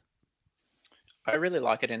thoughts? I really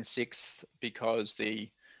like it in 6th because the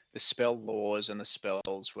spell laws and the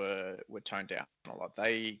spells were toned down a lot.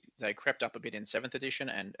 They crept up a bit in 7th edition,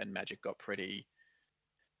 and magic got pretty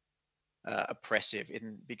oppressive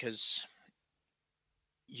because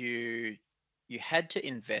you had to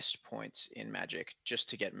invest points in magic just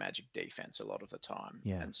to get magic defense a lot of the time.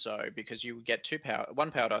 Yeah. And so because you get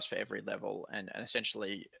 1 power dice for every level, and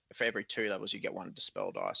essentially for every 2 levels you get 1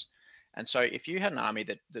 dispel dice. And so if you had an army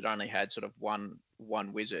that only had sort of one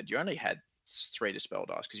wizard, you only had 3 dispel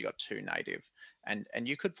dice because you got 2 native, and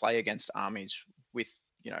you could play against armies with,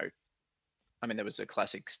 there was a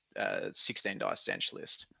classic 16 dice Tzeentch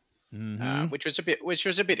list, which was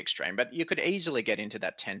a bit extreme, but you could easily get into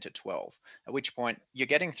that 10 to 12. At which point you're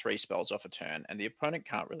getting 3 spells off a turn, and the opponent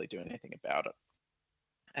can't really do anything about it.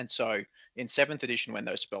 And so in 7th edition, when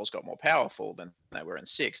those spells got more powerful than they were in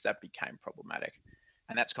 6th, that became problematic.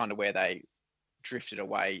 And that's kind of where they drifted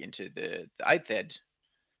away into the 8th ed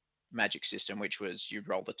magic system, which was you'd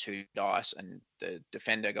roll the 2 dice and the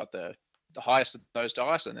defender got the highest of those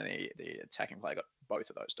dice, and then the attacking player got both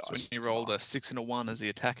of those dice. So when you rolled a 6 and a 1 as the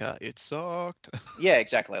attacker, it sucked. Yeah,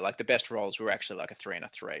 exactly. Like the best rolls were actually like a 3 and a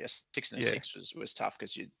 3. A 6 and a 6 was tough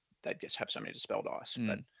because they'd just have so many dispel dice.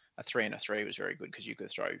 But a 3 and a 3 was very good because you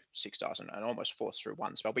could throw 6 dice and almost force through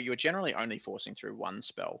 1 spell. But you were generally only forcing through 1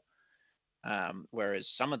 spell. Whereas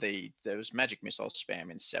some of there was magic missile spam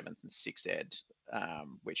in 7th and 6th ed,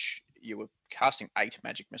 which you were casting 8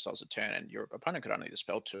 magic missiles a turn, and your opponent could only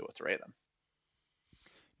dispel 2 or 3 of them.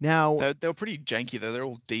 Now they were pretty janky though. They're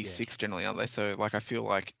all D6 generally, aren't they? So like I feel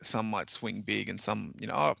like some might swing big, and some,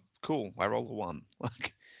 oh cool, I rolled a 1.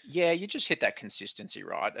 Like yeah, you just hit that consistency,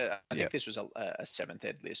 right? I think this was a 7th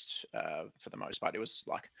ed list for the most part. It was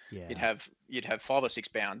like you'd have 5 or 6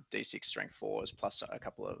 bound D6 strength 4s plus a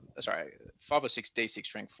couple of 5 or 6 D6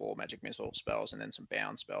 strength 4 magic missile spells, and then some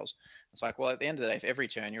bound spells. It's like, well, at the end of the day, if every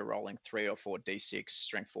turn you're rolling 3 or 4 D6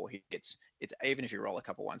 strength 4 hits, even if you roll a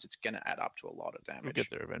couple ones, it's going to add up to a lot of damage. We'll get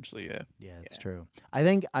there eventually, yeah. Yeah, it's true. I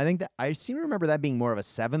think that I seem to remember that being more of a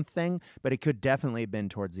 7th thing, but it could definitely have been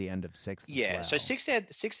towards the end of 6th. Yeah, as well. So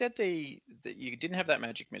 6th ed, you didn't have that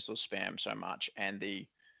magic missile spam so much, and the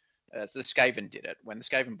Skaven did it. When the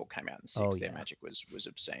Skaven book came out in 6th, their magic was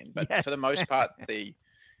obscene. But for the most part,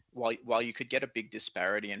 while you could get a big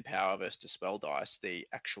disparity in power versus dispel dice, the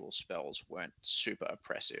actual spells weren't super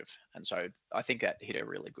oppressive, and so I think that hit a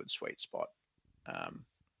really good sweet spot.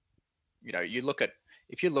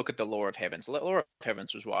 If you look at the Law of Heavens, the Law of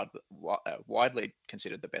Heavens was widely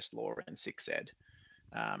considered the best law in 6th ed,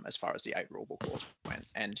 as far as the 8 rulebook laws went,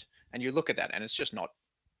 and you look at that, and it's not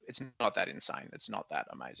that insane. It's not that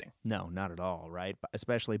amazing. No, not at all, right?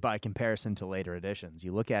 Especially by comparison to later editions.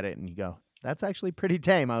 You look at it and you go, that's actually pretty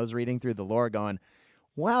tame. I was reading through the lore going,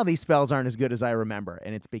 wow, these spells aren't as good as I remember.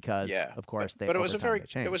 And it's because, of course, but it was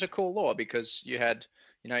it was a cool lore because you had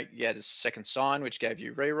a second sign, which gave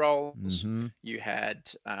you rerolls. Mm-hmm. You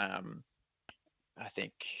had I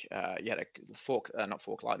think you had a fork, not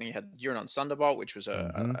fork lightning. You had Uranon Thunderbolt, which was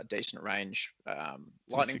Mm-hmm. a decent range It's a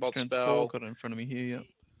lightning 6 bolt strength 4. spell. Got it in front of me here. Yeah.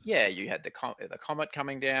 Yeah, you had the comet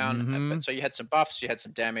coming down, Mm-hmm. but so you had some buffs, you had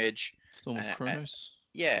some damage, Storm of and Kronos.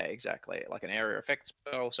 yeah, exactly, like an area effect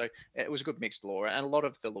spell. So it was a good mixed lore, and a lot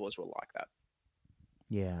of the lures were like that.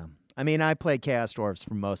 Yeah. I mean, I played Chaos Dwarfs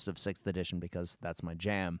for most of 6th edition because that's my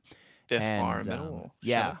jam. Death, And Fire, and Metal. Or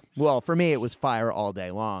yeah, Shadow? well, for me, it was fire all day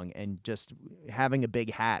long, and just having a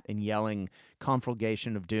big hat and yelling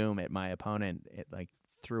 "Conflagration of Doom" at my opponent, like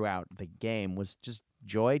throughout the game, was just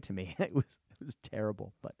joy to me. It was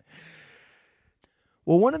terrible, but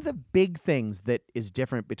well, one of the big things that is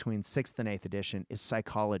different between 6th and 8th edition is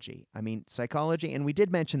psychology. I mean, psychology, and we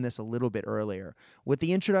did mention this a little bit earlier, with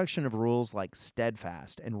the introduction of rules like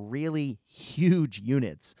Steadfast and really huge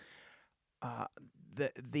units. Uh,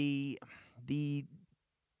 the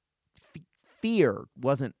fear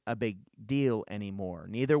wasn't a big deal anymore.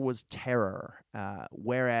 Neither was terror.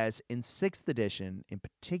 Whereas in 6th edition, in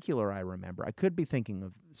particular, I remember, I could be thinking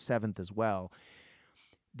of 7th as well,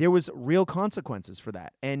 there was real consequences for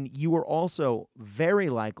that. And you were also very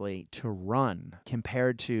likely to run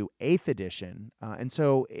compared to 8th edition. And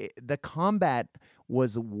so the combat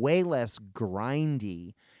was way less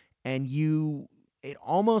grindy. And it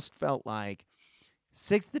almost felt like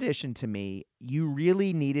 6th edition to me, you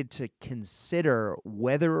really needed to consider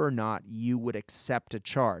whether or not you would accept a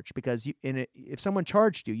charge. Because if someone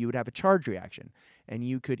charged you, you would have a charge reaction. And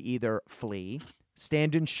you could either flee,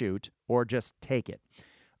 stand and shoot, or just take it.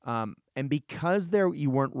 And because you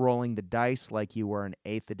weren't rolling the dice like you were in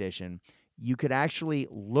 8th edition, you could actually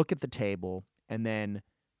look at the table and then,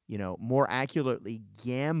 more accurately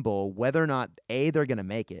gamble whether or not A, they're going to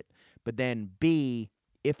make it, but then B,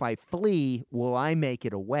 if I flee, will I make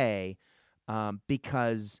it away?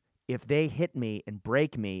 Because if they hit me and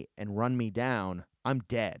break me and run me down, I'm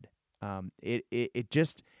dead. It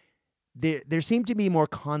just there seem to be more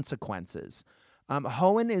consequences.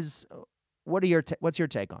 Hoenn, what's your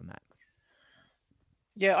take on that?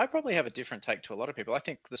 Yeah, I probably have a different take to a lot of people. I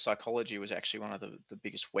think the psychology was actually one of the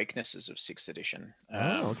biggest weaknesses of 6th edition.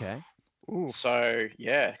 Okay. Ooh. So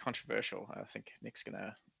yeah, controversial. I think Nick's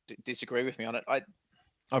gonna disagree with me on it.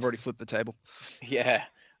 I've already flipped the table. Yeah,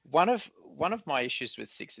 one of my issues with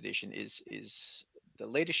 6th edition is the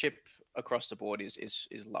leadership across the board is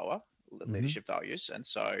lower leadership values, and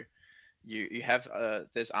so you have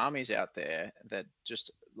there's armies out there that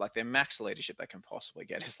just like their max leadership they can possibly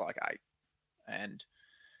get is like 8, and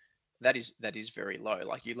that is very low.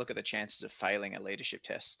 Like you look at the chances of failing a leadership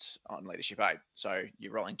test on leadership 8, so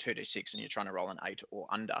you're rolling 2d6 and you're trying to roll an 8 or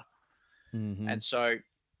under. Mm-hmm. And so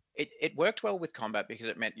it worked well with combat because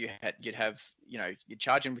it meant you'd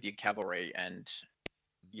charge in with your cavalry and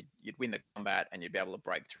you'd win the combat and you'd be able to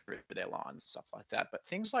break through their lines, stuff like that. But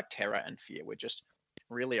things like terror and fear were just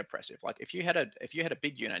really oppressive. Like if you had a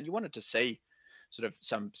big unit and you wanted to see sort of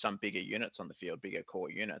some bigger units on the field, bigger core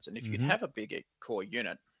units, and if you'd have a bigger core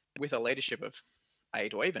unit with a leadership of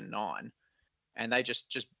 8 or even 9, and they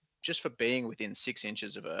just for being within 6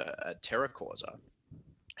 inches of a terror causer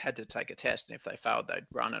had to take a test, and if they failed, they'd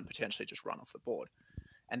run and potentially just run off the board.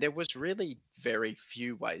 And there was really very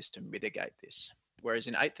few ways to mitigate this. Whereas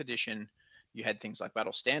in 8th edition, you had things like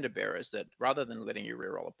battle standard bearers that rather than letting you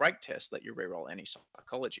reroll a break test, let you reroll any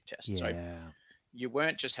psychology test. Yeah. So you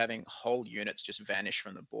weren't just having whole units just vanish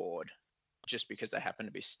from the board just because they happen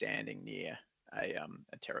to be standing near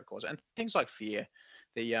a terror causer. And things like fear,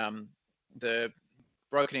 the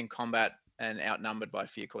broken in combat and outnumbered by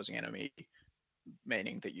fear causing enemy,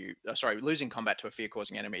 meaning that losing combat to a fear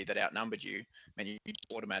causing enemy that outnumbered you meant you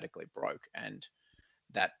automatically broke, and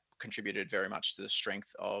that contributed very much to the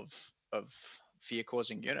strength of fear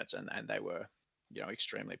causing units, and they were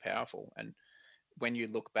extremely powerful. And when you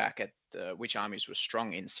look back at which armies were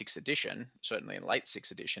strong in 6th edition, certainly in late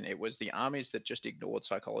 6th edition, it was the armies that just ignored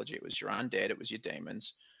psychology. It was your undead, it was your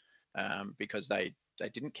demons, because they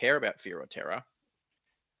didn't care about fear or terror.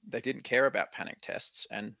 They didn't care about panic tests,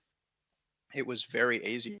 and it was very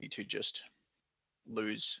easy to just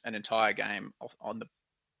lose an entire game on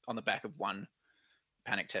the back of one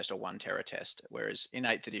panic test or one terror test. Whereas in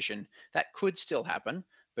 8th edition, that could still happen,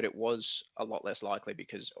 but it was a lot less likely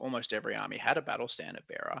because almost every army had a battle standard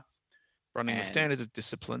bearer. Running the standard of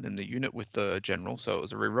discipline in the unit with the general, so it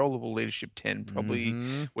was a rerollable leadership 10, probably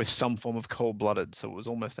with some form of cold-blooded, so it was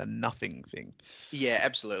almost a nothing thing. Yeah,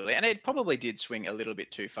 absolutely, and it probably did swing a little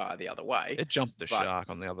bit too far the other way. It jumped the shark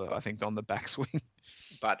on the other, I think, on the backswing.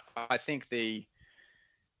 But I think and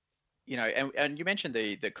you mentioned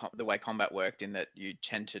the way combat worked in that you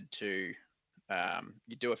tended to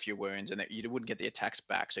you do a few wounds, and that you wouldn't get the attacks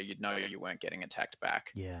back, so you'd know you weren't getting attacked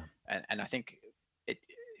back. Yeah. And I think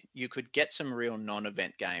you could get some real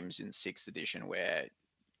non-event games in 6th edition where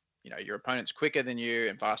your opponent's quicker than you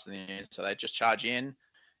and faster than you, so they just charge in,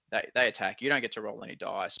 they attack. You don't get to roll any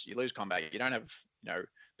dice. You lose combat. You don't have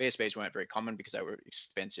BSBs weren't very common because they were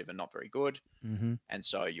expensive and not very good. Mm-hmm. And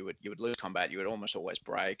so you would lose combat. You would almost always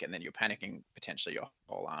break, and then you're panicking potentially your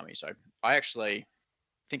whole army. So I actually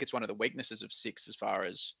think it's one of the weaknesses of 6 as far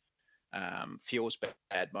as feels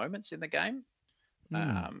bad moments in the game.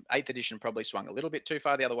 8th edition probably swung a little bit too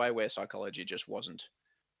far the other way, where psychology just wasn't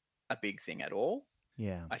a big thing at all.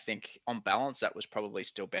 Yeah. I think on balance that was probably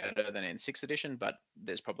still better than in 6th edition, but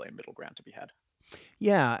there's probably a middle ground to be had.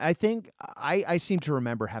 Yeah, I think I seem to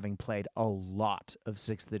remember having played a lot of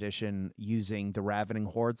 6th edition using the Ravening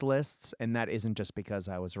Hordes lists, and that isn't just because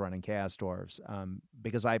I was running Chaos Dwarves,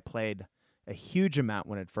 because I played a huge amount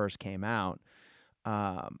when it first came out.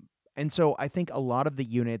 And so I think a lot of the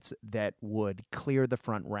units that would clear the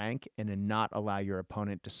front rank and then not allow your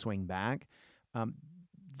opponent to swing back,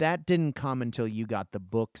 that didn't come until you got the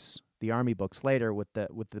books, the army books later with the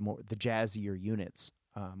jazzier units.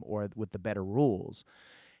 Or with the better rules.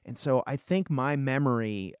 And so I think my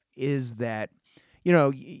memory is that,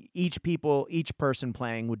 each person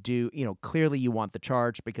playing would do, clearly you want the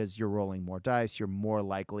charge because you're rolling more dice. You're more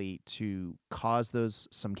likely to cause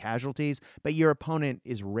some casualties, but your opponent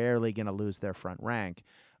is rarely going to lose their front rank.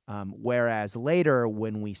 Whereas later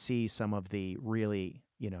when we see some of the really,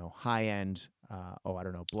 high end,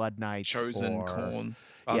 Blood Knights. Chosen, Khorne.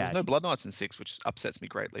 There's no Blood Knights in 6, which upsets me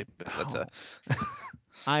greatly, but that's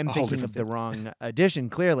I'm thinking of the wrong edition,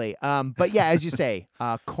 clearly. But yeah, as you say,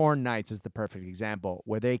 Khorne Knights is the perfect example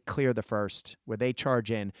where they where they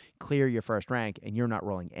charge in, clear your first rank, and you're not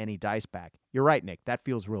rolling any dice back. You're right, Nick. That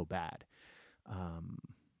feels real bad.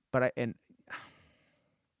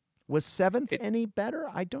 Was 7th any better?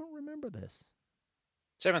 I don't remember this.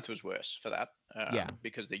 7th was worse for that,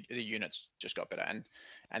 because the units just got better,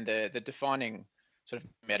 and the defining sort of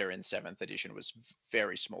meta in 7th edition was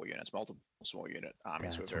very small units. Multiple small unit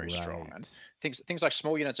armies were very strong, and things like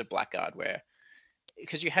small units of Blackguard,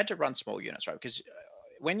 because you had to run small units, right? Because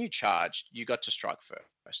when you charged, you got to strike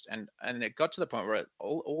first, and it got to the point where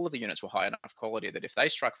all of the units were high enough quality that if they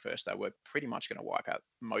struck first, they were pretty much going to wipe out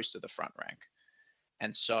most of the front rank.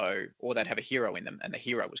 And so, or they'd have a hero in them, and the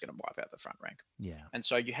hero was going to wipe out the front rank. Yeah. And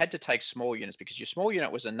so you had to take small units because your small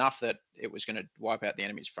unit was enough that it was going to wipe out the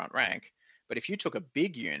enemy's front rank. But if you took a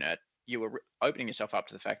big unit, you were opening yourself up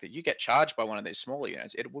to the fact that you get charged by one of these smaller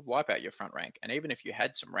units, it would wipe out your front rank. And even if you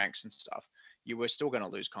had some ranks and stuff, you were still going to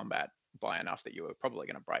lose combat by enough that you were probably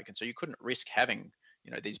going to break. And so you couldn't risk having,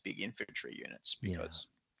 these big infantry units because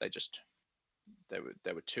they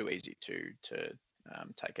were too easy to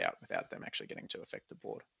take out without them actually getting to affect the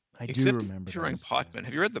board. I do remember. If you're running pikemen,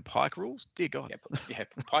 have you read the pike rules? Dear God. Yeah,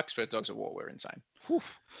 pikes for Dogs of War were insane. Whew.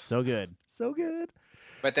 So good.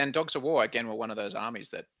 But then Dogs of War again were one of those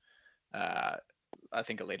armies that I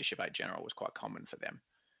think a leadership 8 general was quite common for them,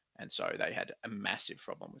 and so they had a massive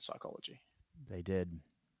problem with psychology. They did.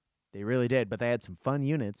 They really did. But they had some fun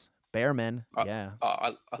units. Bearmen. Yeah.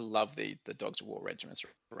 I love the Dogs of War regiment's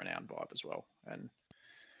renowned vibe as well, and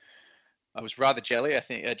I was rather jealous.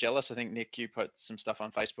 I think Nick, you put some stuff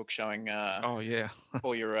on Facebook showing all your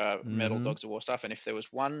metal Dogs of War stuff, and if there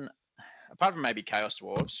was one, apart from maybe Chaos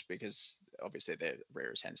Dwarves, because obviously they're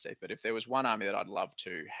rare as hen's teeth, but if there was one army that I'd love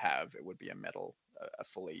to have, it would be a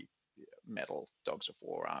fully metal Dogs of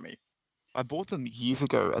War army. I bought them years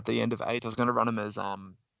ago at the end of 8. I was going to run them as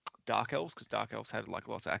Dark Elves, because Dark Elves had lots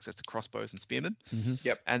of access to crossbows and spearmen. Mm-hmm.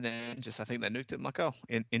 Yep. And then I think they nuked it. I'm like,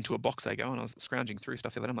 into a box they go, and I was scrounging through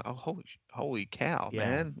stuff the other day. I'm like, holy cow,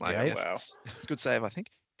 man! Like, wow, good save, I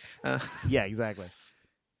think. Yeah, exactly.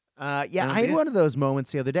 I had one of those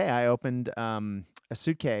moments the other day. I opened a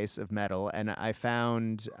suitcase of metal, and I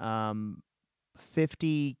found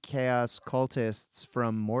 50 Chaos cultists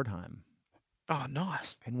from Mordheim. Oh,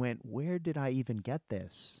 nice. And went, where did I even get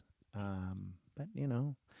this? But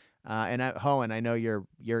and I know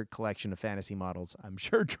your collection of fantasy models, I'm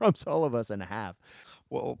sure trumps all of us and a half.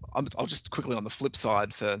 Well, I'll just quickly on the flip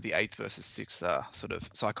side for the 8th versus 6th sort of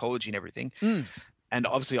psychology and everything. And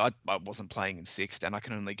obviously I wasn't playing in 6th, and I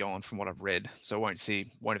can only go on from what I've read, so I won't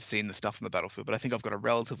have seen the stuff on the battlefield, but I think I've got a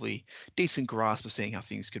relatively decent grasp of seeing how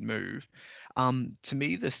things could move. To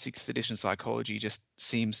me, the 6th edition psychology just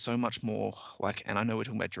seems so much more like, and I know we're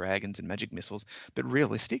talking about dragons and magic missiles, but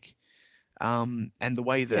realistic. And the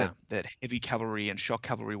way that heavy cavalry and shock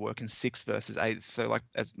cavalry work in 6th versus 8th. So like,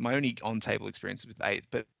 as my only on-table experience with 8th,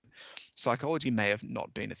 but psychology may have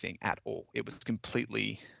not been a thing at all. It was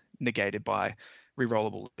completely negated by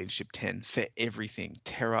rerollable leadership 10 for everything: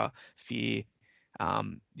 terror, fear,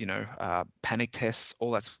 panic tests,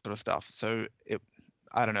 all that sort of stuff. So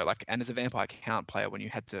I don't know, like, and as a vampire count player, when you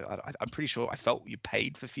had to, I'm pretty sure I felt you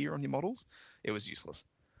paid for fear on your models, it was useless.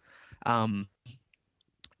 And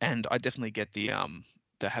I definitely get the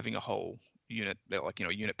having a whole unit, like,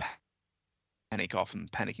 unit panic off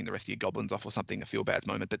and panicking the rest of your goblins off or something, a feel bad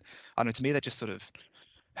moment. But I don't know, to me that just sort of,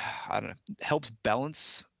 I don't know, helps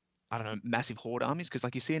balance, I don't know, massive horde armies, because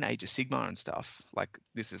like you see in Age of Sigmar and stuff, like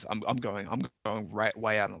this is, I'm going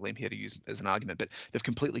way out on a limb here to use as an argument, but they've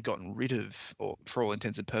completely gotten rid of, or for all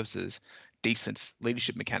intents and purposes, decent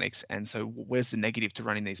leadership mechanics. And so where's the negative to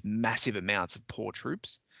running these massive amounts of poor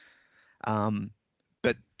troops?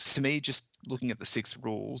 But to me, just looking at the 6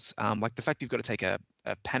 rules, like the fact you've got to take a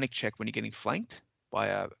panic check when you're getting flanked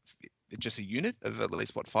by just a unit of at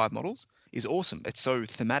least 5 models is awesome. It's so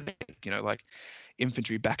thematic, like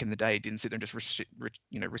infantry back in the day didn't sit there and just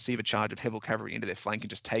receive a charge of heavy cavalry into their flank and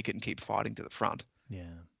just take it and keep fighting to the front.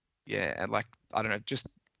 Yeah, and like, I don't know, just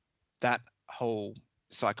that whole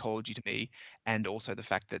psychology to me, and also the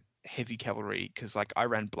fact that heavy cavalry, because like I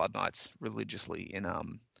ran Blood Knights religiously in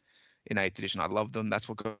 8th edition. I loved them. That's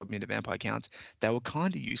what got me into vampire counts. They were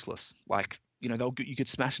kind of useless. Like, you could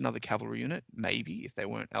smash another cavalry unit, maybe, if they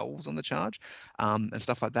weren't elves on the charge, and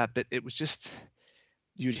stuff like that. But it was just,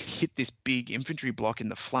 you'd hit this big infantry block in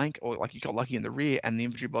the flank, or like you got lucky in the rear, and the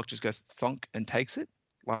infantry block just goes thunk and takes it.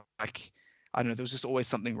 Like, I don't know, there was just always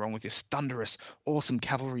something wrong with this thunderous, awesome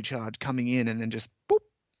cavalry charge coming in, and then just boop,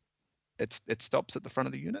 it stops at the front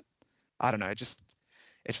of the unit. I don't know,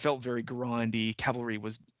 it felt very grindy. Cavalry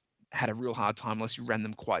had a real hard time unless you ran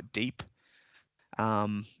them quite deep. I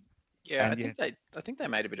think they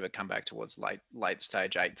made a bit of a comeback towards late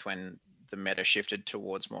stage 8th, when the meta shifted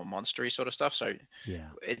towards more monstery sort of stuff. So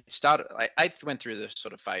it started, 8th went through the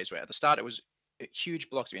sort of phase where at the start it was huge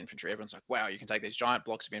blocks of infantry. Everyone's like, wow, you can take these giant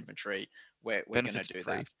blocks of infantry. We're going to do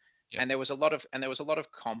that. Yep. And there was a lot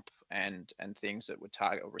of comp and things that would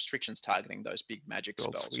target, or restrictions targeting those big magic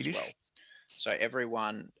spells as well. So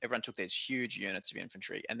everyone took these huge units of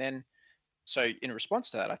infantry, and then, so in response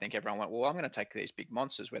to that, I think everyone went, well, I'm going to take these big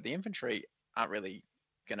monsters where the infantry aren't really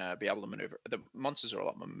going to be able to maneuver. The monsters are a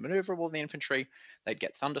lot more maneuverable than the infantry. They'd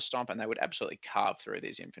get thunder stomp, and they would absolutely carve through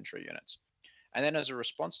these infantry units. And then as a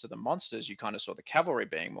response to the monsters, you kind of saw the cavalry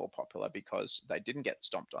being more popular because they didn't get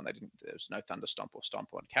stomped on. There was no thunder stomp or stomp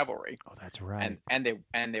on cavalry. Oh, that's right. And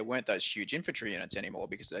there weren't those huge infantry units anymore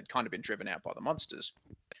because they'd kind of been driven out by the monsters.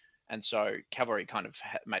 And so cavalry kind of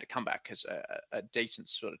made a comeback, because a decent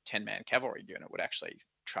sort of 10-man cavalry unit would actually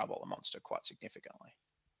trouble a monster quite significantly.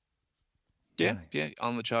 Yeah, nice. Yeah,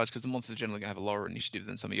 on the charge, because the monsters are generally going to have a lower initiative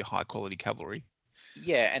than some of your high-quality cavalry.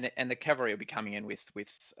 Yeah, and the cavalry will be coming in with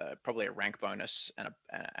probably a rank bonus and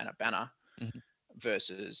a banner,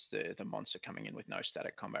 versus the monster coming in with no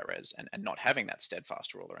static combat res and not having that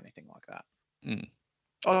steadfast rule or anything like that.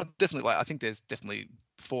 Oh, definitely. Like, I think there's definitely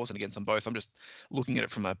fors and against on both. I'm just looking at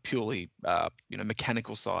it from a purely,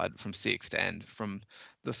 mechanical side from 6th, and from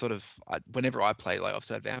the sort of, whenever I play, like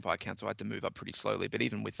obviously I had vampire count, so I had to move up pretty slowly. But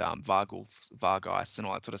even with Vargheists and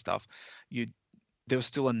all that sort of stuff, there was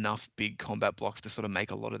still enough big combat blocks to sort of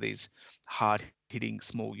make a lot of these hard-hitting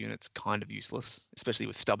small units kind of useless, especially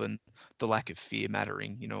with stubborn, the lack of fear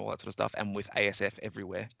mattering, all that sort of stuff, and with ASF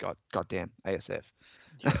everywhere. Goddamn ASF.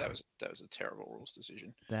 Yeah, that was a terrible rules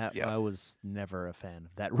decision. I was never a fan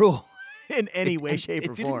of that rule in any way, shape,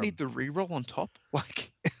 or form. It didn't need the reroll on top.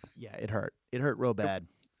 Like, yeah, it hurt. It hurt real bad.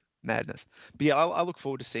 Madness. But yeah, I look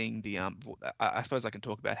forward to seeing the I suppose I can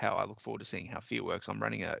talk about how I look forward to seeing how fear works. I'm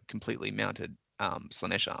running a completely mounted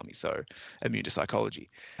Slaanesh army, so immune to psychology.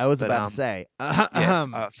 I was about to say.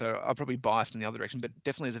 So I'll probably biased in the other direction, but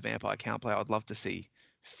definitely as a vampire count player, I'd love to see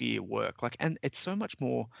fear work. Like, and it's so much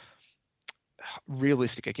more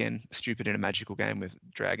realistic, again, stupid in a magical game with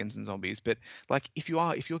dragons and zombies, but like, if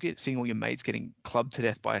you're seeing all your mates getting clubbed to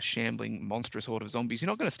death by a shambling monstrous horde of zombies, you're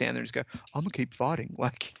not going to stand there and just go, I'm gonna keep fighting.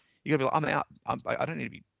 Like, you're gonna be like, I'm out. I don't need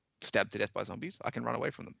to be stabbed to death by zombies. I can run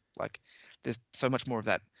away from them. Like, there's so much more of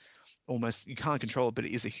that, almost, you can't control it, but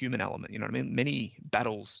it is a human element. You know what I mean? Many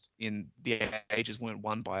battles in the ages weren't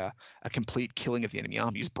won by a complete killing of the enemy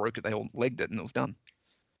army. You just broke it, they all legged it, and it was done.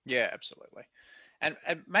 Yeah, absolutely. And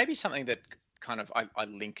maybe something that kind of I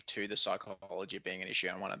link to the psychology of being an issue,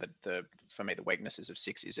 and one of the for me the weaknesses of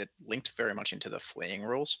 6 is it linked very much into the fleeing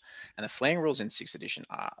rules, and the fleeing rules in 6th edition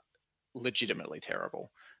are legitimately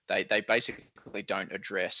terrible. they basically don't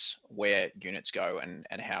address where units go and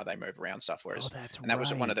how they move around stuff. Whereas, that's and that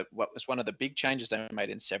was right. what was one of the big changes they made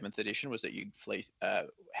in 7th edition, was that you'd flee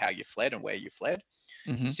how you fled and where you fled.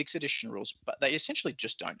 Mm-hmm. 6th edition rules, but they essentially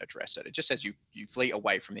just don't address it. It just says you flee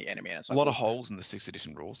away from the enemy, and it's a like, lot of holes in the 6th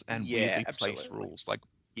edition rules and weirdly placed rules. Like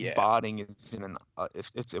barding is in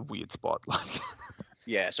it's a weird spot. Like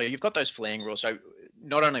yeah, so you've got those fleeing rules. So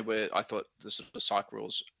not only were I thought the sort of psych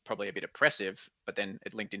rules probably a bit oppressive, but then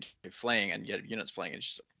it linked into fleeing and units fleeing. And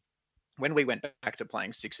just, when we went back to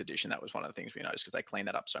playing 6th edition, that was one of the things we noticed, because they cleaned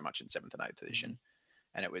that up so much in 7th and 8th edition,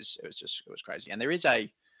 and it was crazy. And there is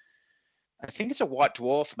I think it's a White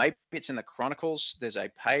Dwarf. Maybe it's in the Chronicles. There's a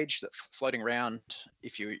page that's floating around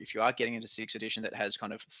if you are getting into 6th edition that has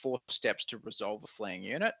kind of 4 steps to resolve a fleeing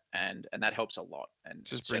unit, and that helps a lot. And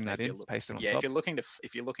just bring that in, paste it on top. if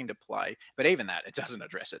you're looking to play, but even that, it doesn't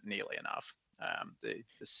address it nearly enough.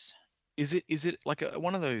 Is it like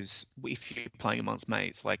one of those, if you're playing amongst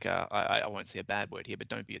mates, like I won't say a bad word here, but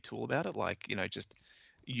don't be a tool about it. Like, just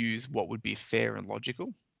use what would be fair and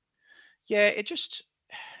logical. Yeah,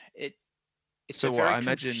 it's so a very I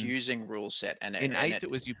imagine confusing rule set. And in 8th, it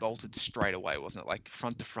was you bolted straight away, wasn't it? Like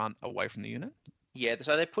front to front, away from the unit. Yeah,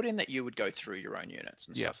 so they put in that you would go through your own units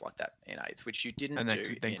and stuff like that in 8th, which you didn't do. And that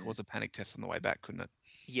could then cause a panic test on the way back, couldn't it?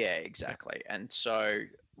 Yeah, exactly. Yeah. And so,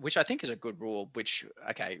 which I think is a good rule, which,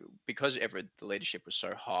 because the leadership was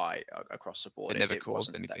so high across the board, it never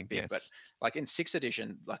caused anything. Big, but like in 6th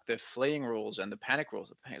edition, like the fleeing rules and the panic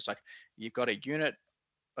rules, it's like you've got a unit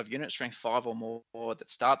of unit strength 5 or more that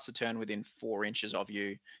starts the turn within 4 inches of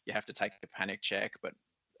you. You have to take a panic check,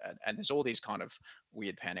 and there's all these kind of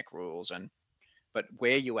weird panic rules, but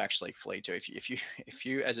where you actually flee to, if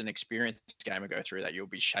you as an experienced gamer go through that, you'll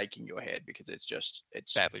be shaking your head, because it's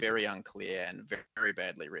very unclear and very, very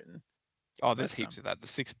badly written. Oh, there's heaps of that. The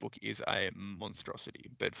 6th book is a monstrosity,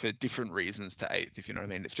 but for different reasons to 8th, if you know what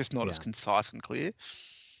I mean. It's just not as concise and clear.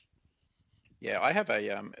 Yeah, I have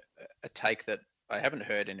a take that I haven't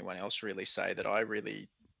heard anyone else really say, that I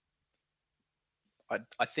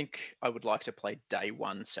think I would like to play day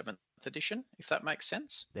 1 7th edition, if that makes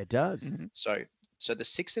sense. It does. Mm-hmm. So the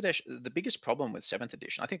 6th edition, the biggest problem with 7th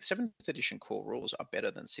edition, I think 7th edition core rules are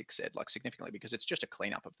better than 6th ed, like significantly, because it's just a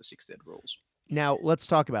cleanup of the 6th ed rules. Now, let's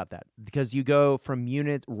talk about that, because you go from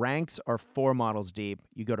unit ranks are 4 models deep,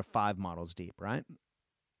 you go to 5 models deep, right?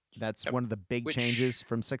 That's one of the big changes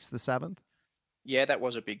from 6th to 7th? Yeah, that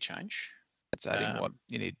was a big change. That's adding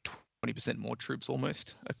you need 20% more troops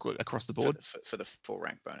almost across the board for the 4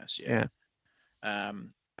 rank bonus. Yeah.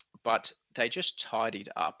 But they just tidied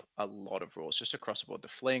up a lot of rules just across the board. The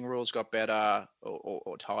fleeing rules got better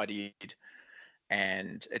or tidied,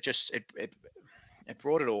 and it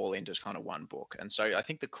brought it all into kind of one book. And so I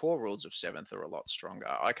think the core rules of 7th are a lot stronger.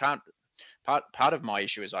 Part of my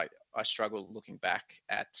issue is I struggle looking back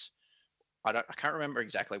at. I can't remember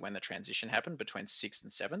exactly when the transition happened between 6th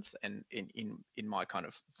and 7th, and in my kind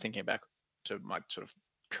of thinking back to my sort of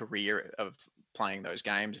career of playing those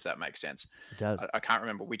games, if that makes sense. It does. I can't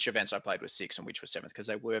remember which events I played with 6th and which was 7th, because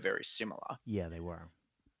they were very similar. Yeah, they were.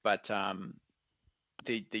 But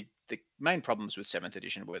the main problems with 7th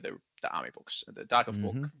edition were the army books, the Dark of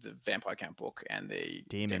book, the Vampire Camp book, and the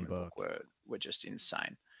Demon book were just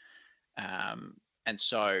insane. And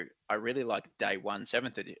so I really like day 1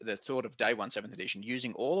 7th the thought of day 1 7th edition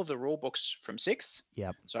using all of the rule books from 6th.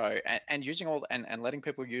 Yep. So and using all and letting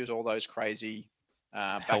people use all those crazy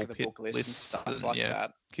back of the book lists and stuff like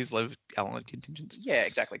that. Kislev allied contingents. Yeah,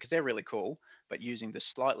 exactly, because they're really cool. But using the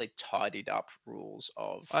slightly tidied up rules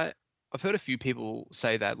of. I've heard a few people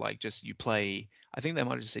say that, like, just you play. I think they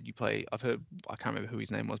might have just said you play. I can't remember who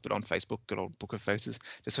his name was, but on Facebook, good old Book of Faces,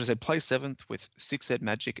 just sort of said play 7th with 6th ed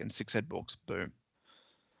magic and 6th ed books. Boom.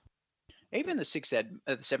 Even the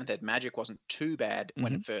 7th ed magic wasn't too bad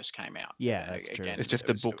when it first came out. Yeah, that's true. It's just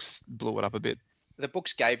the books blew it up a bit. The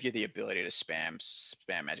books gave you the ability to spam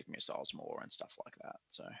magic missiles more and stuff like that.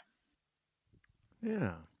 So,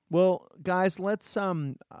 yeah. Well, guys, let's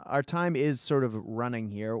our time is sort of running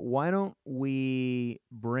here. Why don't we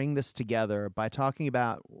bring this together by talking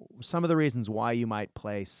about some of the reasons why you might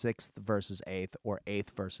play 6th versus 8th or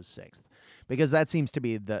 8th versus 6th, because that seems to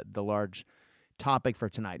be the large topic for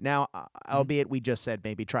tonight. Now, albeit we just said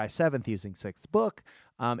maybe try 7th using 6th book.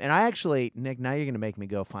 And I actually, Nick, now you're going to make me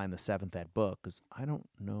go find the 7th ed book, because I don't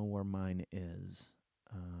know where mine is.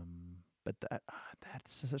 But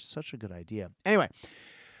that's such a good idea. Anyway,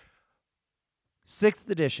 6th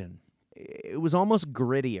edition, it was almost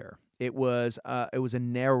grittier. It was a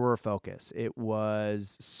narrower focus. It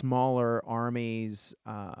was smaller armies.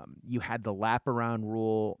 You had the lap around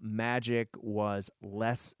rule. Magic was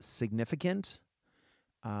less significant.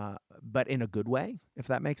 but in a good way, if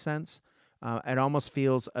that makes sense. It almost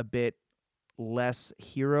feels a bit less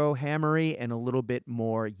hero hammery and a little bit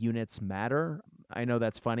more units matter. I know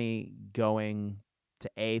that's funny going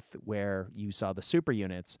to 8th where you saw the super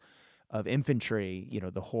units of infantry,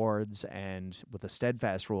 the hordes and with the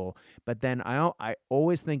steadfast rule. But then I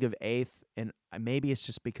always think of 8th, and maybe it's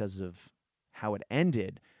just because of how it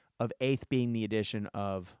ended, of 8th being the addition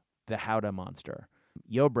of the Howdah monster.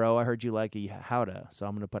 Yo, bro, I heard you like a Howdah, so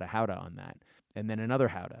I'm going to put a Howdah on that. And then another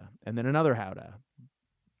Howdah, and then another Howdah.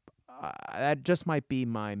 That just might be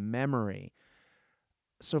my memory.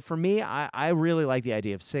 So for me, I really like the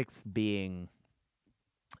idea of 6th being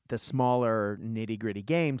the smaller nitty-gritty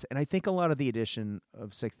games. And I think a lot of the edition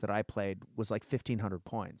of 6th that I played was like 1,500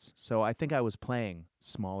 points. So I think I was playing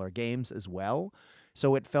smaller games as well.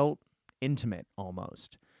 So it felt intimate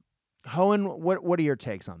almost. Hohen, what are your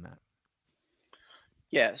takes on that?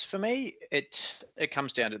 Yes, for me, it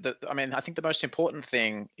comes down to I think the most important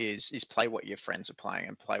thing is play what your friends are playing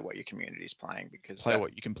and play what your community is playing, because Play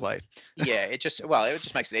what you can play. yeah, it just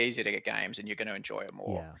makes it easier to get games and you're going to enjoy it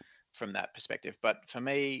more from that perspective. But for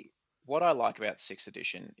me, what I like about 6th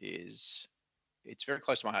edition is it's very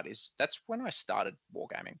close to my heart. Is that's when I started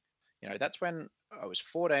wargaming. That's when I was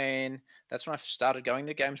 14. That's when I started going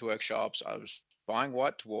to Games Workshops. I was buying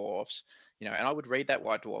White Dwarfs. And I would read that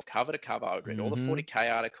White Dwarf cover to cover. I would read all the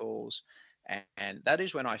 40K articles, and that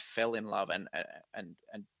is when I fell in love and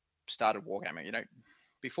started wargaming.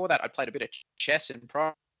 Before that, I played a bit of chess in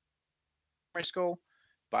primary school,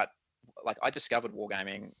 but like I discovered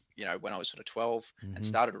wargaming, when I was sort of 12 and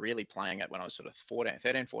started really playing it when I was sort of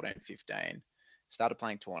 13, 14, 15. Started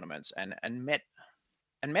playing tournaments and met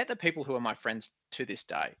the people who are my friends to this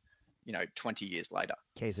day. 20 years later.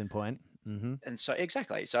 Case in point. Mm-hmm. And so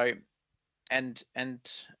exactly. So. And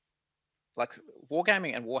like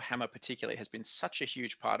wargaming and Warhammer particularly has been such a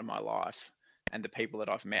huge part of my life and the people that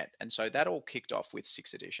I've met. And so that all kicked off with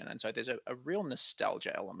 6th edition. And so there's a real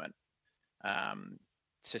nostalgia element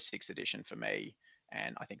to 6th edition for me.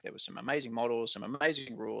 And I think there were some amazing models, some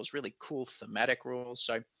amazing rules, really cool thematic rules.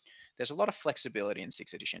 So there's a lot of flexibility in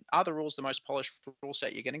 6th edition. Are the rules the most polished rule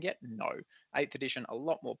set you're going to get? No. 8th edition, a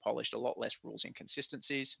lot more polished, a lot less rules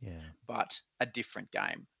inconsistencies, but a different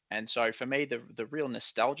game. And so for me, the real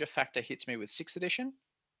nostalgia factor hits me with 6th edition.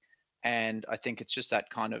 And I think it's just that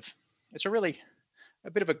kind of, it's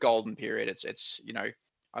a bit of a golden period. It's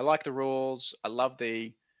I like the rules. I love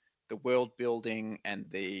the world building and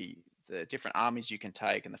the different armies you can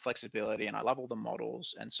take and the flexibility. And I love all the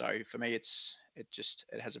models. And so for me, it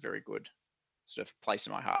has a very good sort of place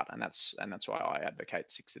in my heart. And that's why I advocate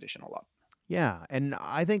 6th edition a lot. Yeah, and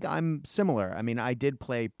I think I'm similar. I mean, I did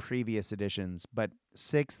play previous editions, but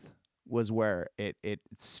 6th was where it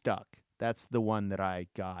stuck. That's the one that I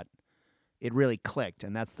got. It really clicked,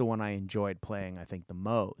 and that's the one I enjoyed playing, I think, the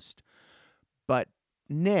most. But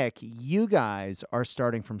Nick, you guys are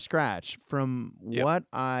starting from scratch. From what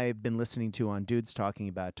I've been listening to on Dudes Talking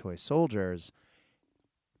About Toy Soldiers,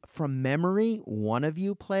 from memory, one of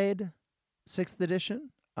you played 6th edition?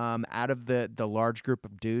 Out of the large group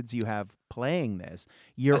of dudes you have playing this,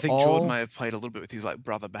 I think Jordan may have played a little bit with his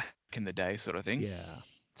brother back in the day, sort of thing. Yeah.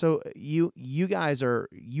 So you guys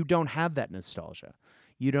you don't have that nostalgia.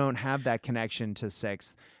 You don't have that connection to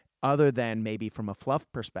 6th, other than maybe from a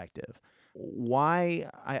fluff perspective. Why?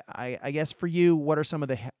 I guess for you, what are some of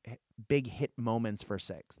the big hit moments for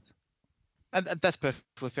 6th? And that's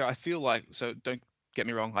perfectly fair. I feel like, so don't get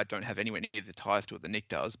me wrong, I don't have anywhere near the ties to it that Nick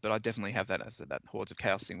does, but I definitely have that as that Hordes of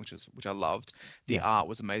Chaos thing, which I loved. The art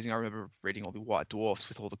was amazing. I remember reading all the White Dwarfs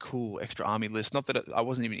with all the cool extra army lists. Not that I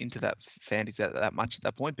wasn't even into that fantasy that much at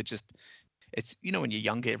that point, but just it's when you're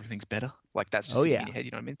younger, everything's better. Like that's just in your head,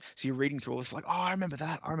 you know what I mean? So you're reading through all this, like, oh, I remember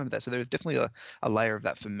that. So there's definitely a layer of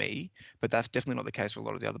that for me, but that's definitely not the case for a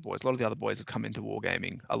lot of the other boys. A lot of the other boys have come into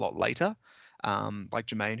wargaming a lot later. Like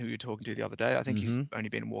Jermaine, who you were talking to the other day, I think he's only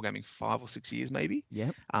been in wargaming 5 or 6 years, maybe.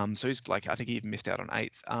 Yeah. So he's like, I think he even missed out on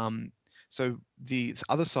 8th. So the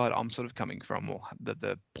other side I'm sort of coming from, or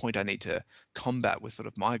the point I need to combat with sort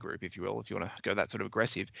of my group, if you will, if you want to go that sort of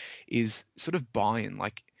aggressive, is sort of buy-in.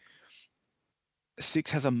 Like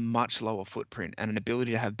 6 has a much lower footprint and an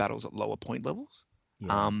ability to have battles at lower point levels.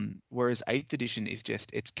 Yeah. Whereas 8th edition is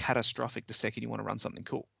it's catastrophic the second you want to run something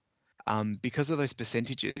cool. Because of those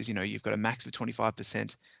percentages, you've got a max of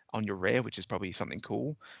 25% on your rare, which is probably something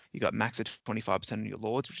cool. You got max of 25% on your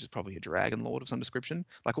lords, which is probably a dragon lord of some description.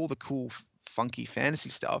 Like all the cool, funky fantasy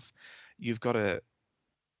stuff, you've got to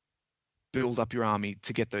build up your army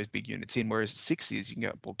to get those big units in. Whereas 6 is you can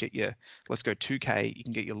go, well, let's go 2K, you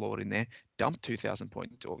can get your Lord in there, dump 2,000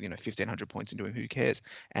 points or 1,500 points into him, who cares,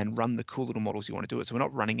 and run the cool little models you want to do it. So we're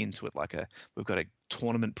not running into it like we've got a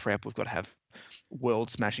tournament prep, we've got to have world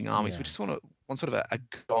smashing armies. Yeah. We just want sort of a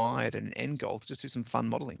guide and an end goal to just do some fun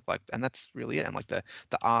modeling, and that's really it. And the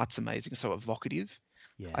art's amazing, so evocative.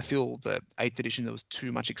 Yeah. I feel the 8th edition, there was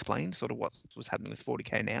too much explained, sort of what was happening with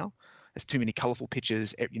 40k now. There's too many colorful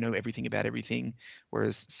pictures, everything about everything.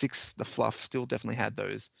 Whereas 6, the fluff still definitely had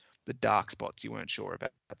the dark spots you weren't sure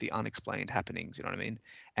about, the unexplained happenings, you know what I mean?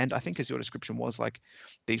 And I think, as your description was,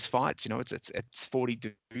 these fights, it's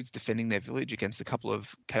 40 dudes defending their village against a couple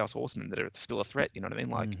of Chaos Horsemen that are still a threat, you know what I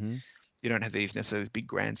mean? You don't have these necessarily big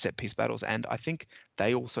grand set piece battles. And I think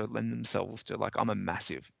they also lend themselves to, I'm a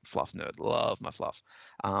massive fluff nerd, love my fluff.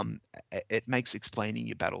 It makes explaining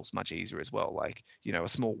your battles much easier as well. A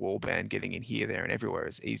small warband getting in here, there, and everywhere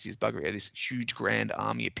is easy as buggery. This huge grand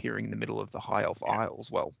army appearing in the middle of the High Elf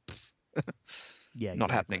Isles, well, yeah,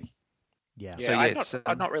 not happening. Yeah. Yeah,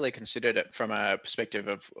 I've not really considered it from a perspective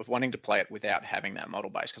of wanting to play it without having that model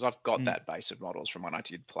base, because I've got that base of models from when I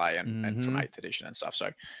did play and from 8th edition and stuff. So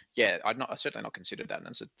yeah, I certainly not considered that, and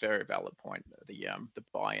it's a very valid point. The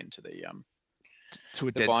buy-in to the to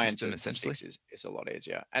a dead system essentially is a lot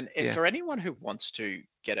easier. And for anyone who wants to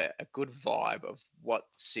get a good vibe of what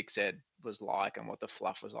 6 Ed was like and what the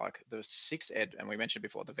fluff was like, the 6 Ed, and we mentioned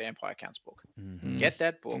before, the Vampire Counts book. Get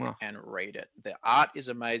that book and read it. The art is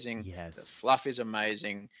amazing. Yes. The fluff is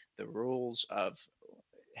amazing. The rules of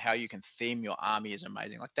how you can theme your army is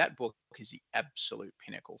amazing. That book is the absolute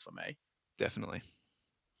pinnacle for me. Definitely,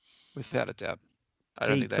 without a doubt. I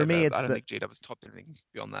don't think GW topped anything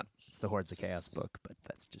beyond that. It's the Hordes of Chaos book, but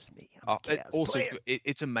that's just me.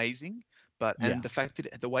 It's amazing, and the fact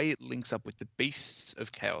that the way it links up with the Beasts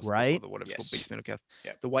of Chaos, right? Or whatever it's called, Beastmen of Chaos.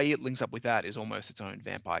 The way it links up with that is almost its own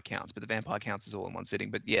Vampire Counts, but the Vampire Counts is all in one sitting.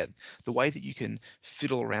 But yeah, the way that you can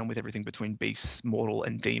fiddle around with everything between Beasts, Mortal,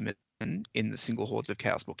 and Demon in the single Hordes of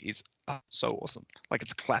Chaos book is so awesome.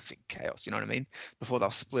 It's classic Chaos, you know what I mean? Before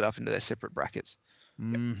they'll split up into their separate brackets.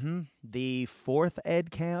 The 4th Ed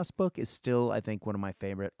Chaos book is still, I think, one of my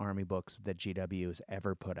favorite army books that GW has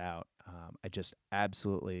ever put out. I just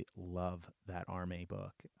absolutely love that army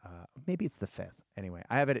book. Maybe it's the 5th. Anyway,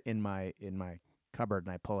 I have it in my cupboard,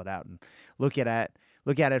 and I pull it out and look at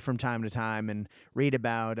it from time to time and read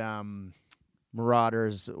about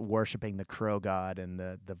marauders worshiping the Crow God and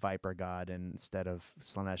the Viper God instead of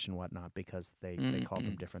Slaanesh and whatnot, because they called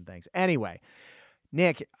them different things. Anyway,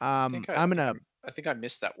 Nick, I think I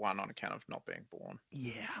missed that one on account of not being born.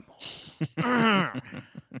 Yeah, I'm old.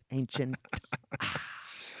 Ancient.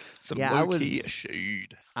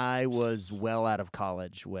 I was well out of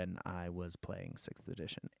college when I was playing 6th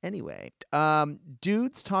edition. Anyway,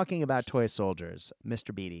 dudes talking about toy soldiers,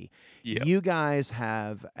 Mr. Beatty. Yep. You guys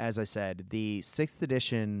have, as I said, the 6th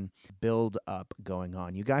edition build up going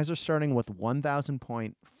on. You guys are starting with 1,000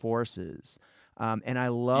 point forces. And I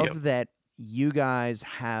love that you guys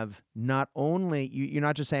have not only, you're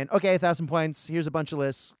not just saying, okay, 1,000 points, here's a bunch of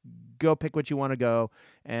lists, go pick what you want to go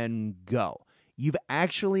and go. You've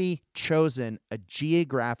actually chosen a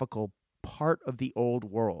geographical part of the old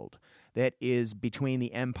world that is between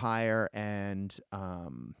the Empire and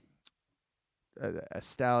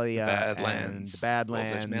Astalia and the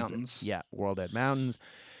Badlands. Mountains. Yeah, World Ed Mountains.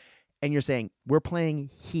 And you're saying, we're playing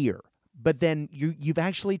here. But then you've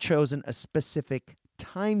actually chosen a specific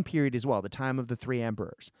time period as well, the time of the 3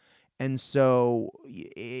 emperors. And so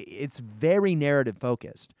it's very narrative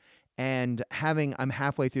focused. And I'm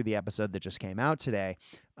halfway through the episode that just came out today,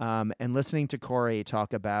 and listening to Corey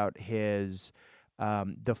talk about his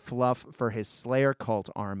the fluff for his Slayer cult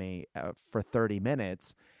army for 30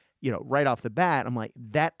 minutes, right off the bat, I'm like,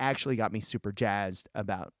 that actually got me super jazzed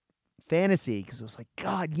about fantasy, because it was like,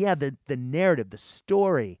 God, yeah, the narrative, the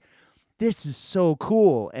story, this is so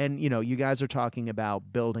cool. And you guys are talking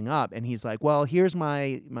about building up, and he's like, well, here's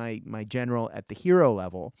my general at the hero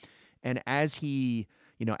level, and as he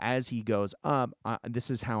goes up,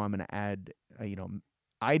 this is how I'm going to add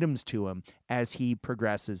items to him as he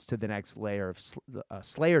progresses to the next layer of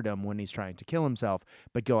slayerdom when he's trying to kill himself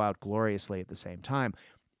but go out gloriously at the same time.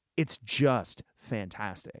 It's just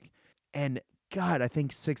fantastic. And God, I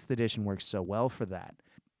think 6th edition works so well for that.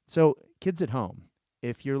 So kids at home,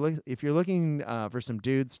 if you're looking for some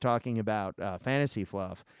dudes talking about fantasy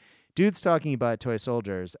fluff, Dudes Talking About Toy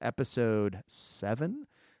Soldiers, episode 7,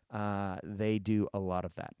 they do a lot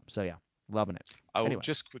of that. So yeah, Loving it. I will Anyway.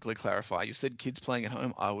 just quickly clarify. You said kids playing at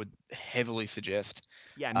home. I would heavily suggest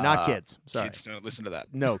Yeah, not Uh, kids. Sorry. kids don't listen to that.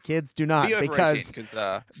 No, kids do not, Be over because 18,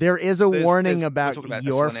 'cause, there is a there's- warning we'll about talk about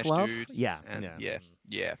your Slanesh fluff. dude Yeah, and yeah.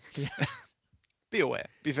 yeah. Yeah. Be aware.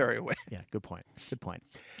 Be very aware. Yeah, good point. Good point.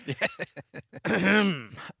 Yeah.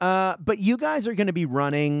 But you guys are going to be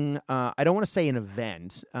running, I don't want to say an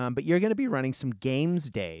event, but you're going to be running some games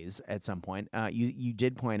days at some point. You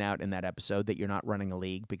did point out in that episode that you're not running a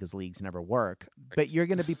league because leagues never work, but you're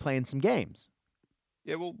going to be playing some games.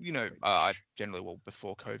 Yeah, well, I generally,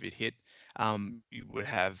 before COVID hit, you would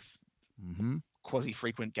have Mm-hmm.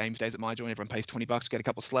 quasi-frequent games days at my joint. Everyone pays $20, get a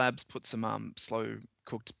couple of slabs, put some slow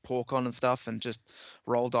cooked pork on and stuff, and just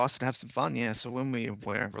roll dice and have some fun. Yeah, so when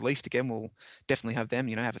we're released again, we'll definitely have them.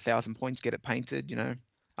 Have 1,000 points, get it painted.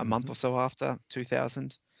 A month or so after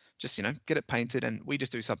 2,000, just get it painted, and we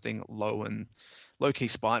just do something low-key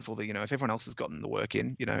spiteful that if everyone else has gotten the work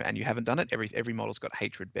in, and you haven't done it, every model's got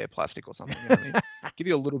hatred bear plastic or something. You know what I mean? Give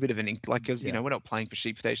you a little bit of an ink, because Yeah. we're not playing for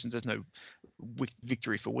sheep stations. There's no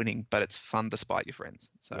victory for winning, but it's fun to spite your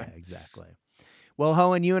friends. So Yeah, exactly. Well,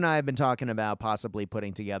 Hohen, you and I have been talking about possibly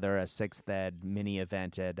putting together a 6th Ed mini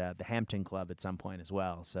event at the Hampton Club at some point as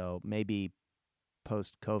well. So maybe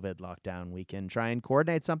post-COVID lockdown, we can try and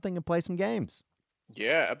coordinate something and play some games.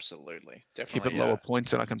 Yeah, absolutely. keep Definitely. it lower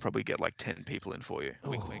points, and I can probably get like 10 people in for you.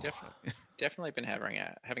 Wink, Ooh. wink. Definitely been having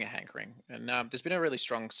a hankering, and there's been a really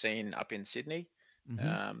strong scene up in Sydney,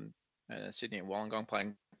 Mhm. Sydney and Wollongong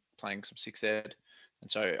playing some 6th Ed, and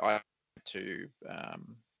so I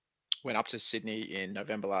went up to Sydney in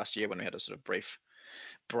November last year when we had a sort of brief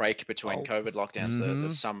break between Oh. COVID lockdowns,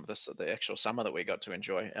 Mhm. the actual summer that we got to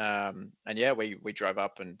enjoy. And yeah, we drove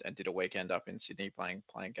up and did a weekend up in Sydney playing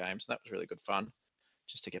games, and that was really good fun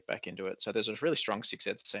just to get back into it. So there's a really strong 6th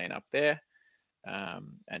Ed scene up there,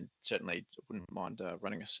 and certainly wouldn't mind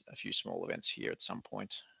running a few small events here at some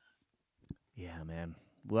point. Yeah, man.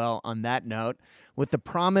 Well, on that note, with the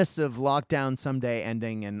promise of lockdown someday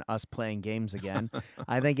ending and us playing games again,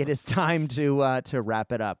 I think it is time to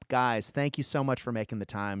wrap it up. Guys, thank you so much for making the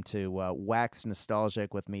time to wax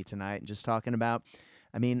nostalgic with me tonight and just talking about,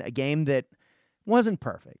 a game that wasn't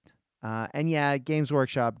perfect. And yeah, Games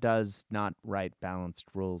Workshop does not write balanced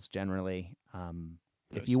rules generally.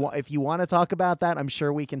 If you want to talk about that, I'm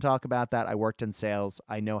sure we can talk about that. I worked in sales.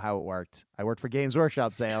 I know how it worked. I worked for Games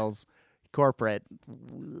Workshop sales. Corporate.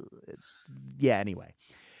 Yeah, anyway.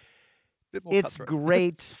 It's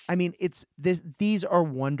great. These are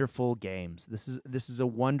wonderful games. This is a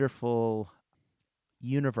wonderful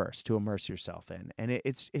universe to immerse yourself in, and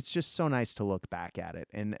it's just so nice to look back at it,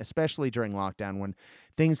 and especially during lockdown when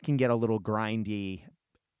things can get a little grindy.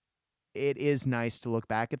 It is nice to look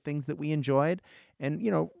back at things that we enjoyed and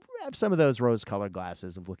have some of those rose-colored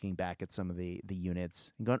glasses of looking back at some of the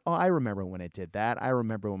units and going, oh, I remember when it did that. I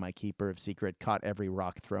remember when my Keeper of Secret caught every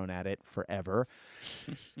rock thrown at it forever.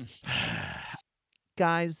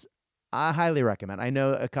 Guys, I highly recommend. I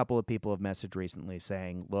know a couple of people have messaged recently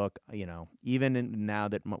saying, look, even now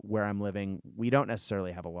that where I'm living, we don't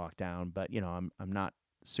necessarily have a lockdown, but I'm not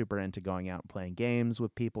super into going out and playing games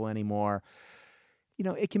with people anymore.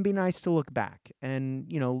 It can be nice to look back,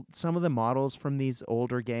 and some of the models from these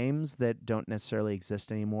older games that don't necessarily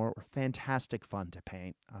exist anymore were fantastic fun to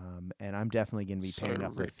paint. And I'm definitely going to be painting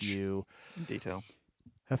up rich in detail.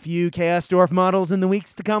 a few Chaos Dwarf models in the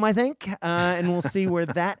weeks to come, I think, and we'll see where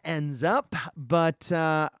that ends up. But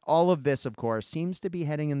all of this, of course, seems to be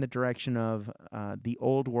heading in the direction of the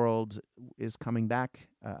old world is coming back,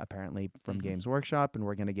 apparently, from Games Workshop, and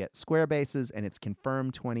we're going to get square bases, and it's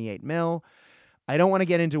confirmed 28 mil. I don't want to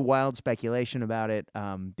get into wild speculation about it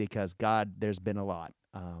because, God, there's been a lot.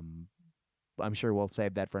 I'm sure we'll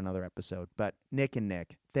save that for another episode. But Nick and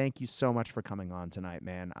Nick, thank you so much for coming on tonight,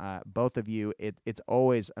 man. Both of you, it's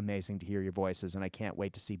always amazing to hear your voices, and I can't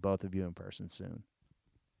wait to see both of you in person soon.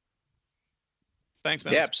 Thanks,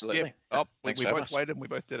 man. Yeah, absolutely. Yeah. Thanks we for both having us. waited and we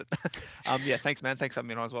both did it. Yeah, thanks, man. Thanks for having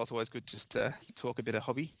me on as well. It's always good just to talk a bit of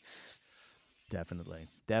hobby. Definitely.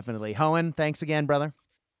 Hohen, thanks again, brother.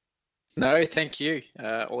 No, thank you.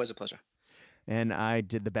 Always a pleasure. And I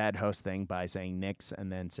did the bad host thing by saying Nick's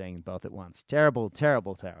and then saying both at once. Terrible.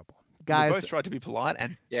 Guys, we both tried to be polite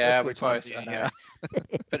and yeah, we both. Yeah.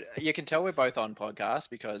 But you can tell we're both on podcasts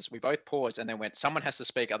because we both paused and then went, someone has to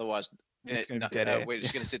speak, otherwise It's gonna be dead air. we're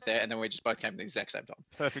just going to sit there, and then we just both came at the exact same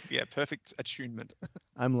time. Perfect attunement.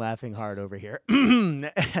 I'm laughing hard over here.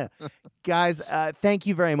 Guys, thank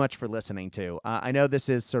you very much for listening to. I know this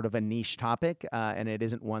is sort of a niche topic, and it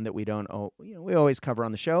isn't one that we don't, we always cover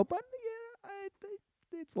on the show, but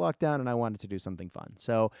it's lockdown and I wanted to do something fun.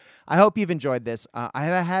 So I hope you've enjoyed this. I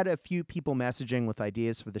have had a few people messaging with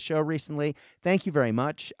ideas for the show recently. Thank you very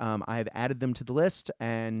much. I have added them to the list,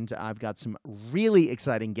 and I've got some really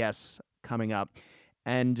exciting guests coming up.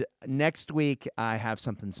 And next week, I have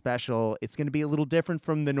something special. It's going to be a little different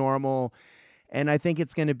from the normal, and I think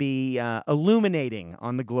it's going to be illuminating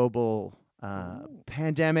on the global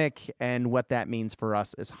pandemic and what that means for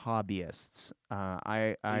us as hobbyists.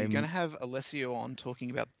 Are you going to have Alessio on talking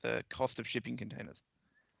about the cost of shipping containers?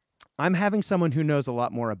 I'm having someone who knows a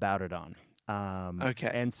lot more about it on. Okay.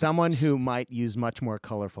 And someone who might use much more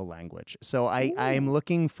colorful language. So I'm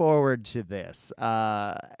looking forward to this.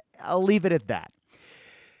 I'll leave it at that.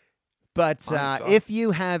 But if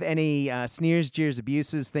you have any sneers, jeers,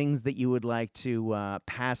 abuses, things that you would like to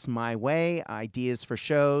pass my way, ideas for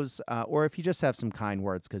shows, or if you just have some kind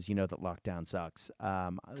words because you know that lockdown sucks.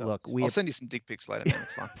 Look, I'll send you some dick pics later, man.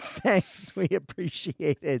 It's fine. Thanks. We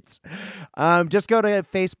appreciate it. Just go to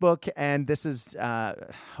Facebook, and this is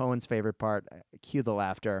Owen's favorite part. Cue the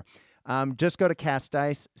laughter. Just go to Cast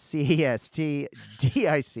Dice, CASTDICE.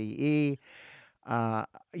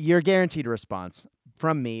 You're guaranteed a response.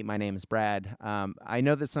 From me, my name is Brad. I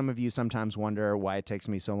know that some of you sometimes wonder why it takes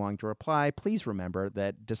me so long to reply. Please remember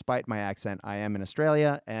that despite my accent, I am in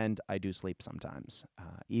Australia and I do sleep sometimes,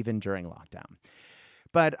 even during lockdown.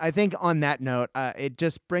 But I think on that note, it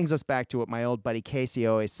just brings us back to what my old buddy Casey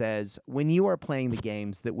always says. When you are playing the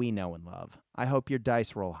games that we know and love, I hope your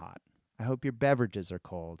dice roll hot. I hope your beverages are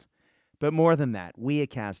cold. But more than that, we at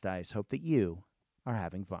Cast Dice hope that you are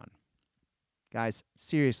having fun. Guys,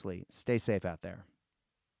 seriously, stay safe out there.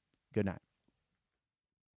 Good night.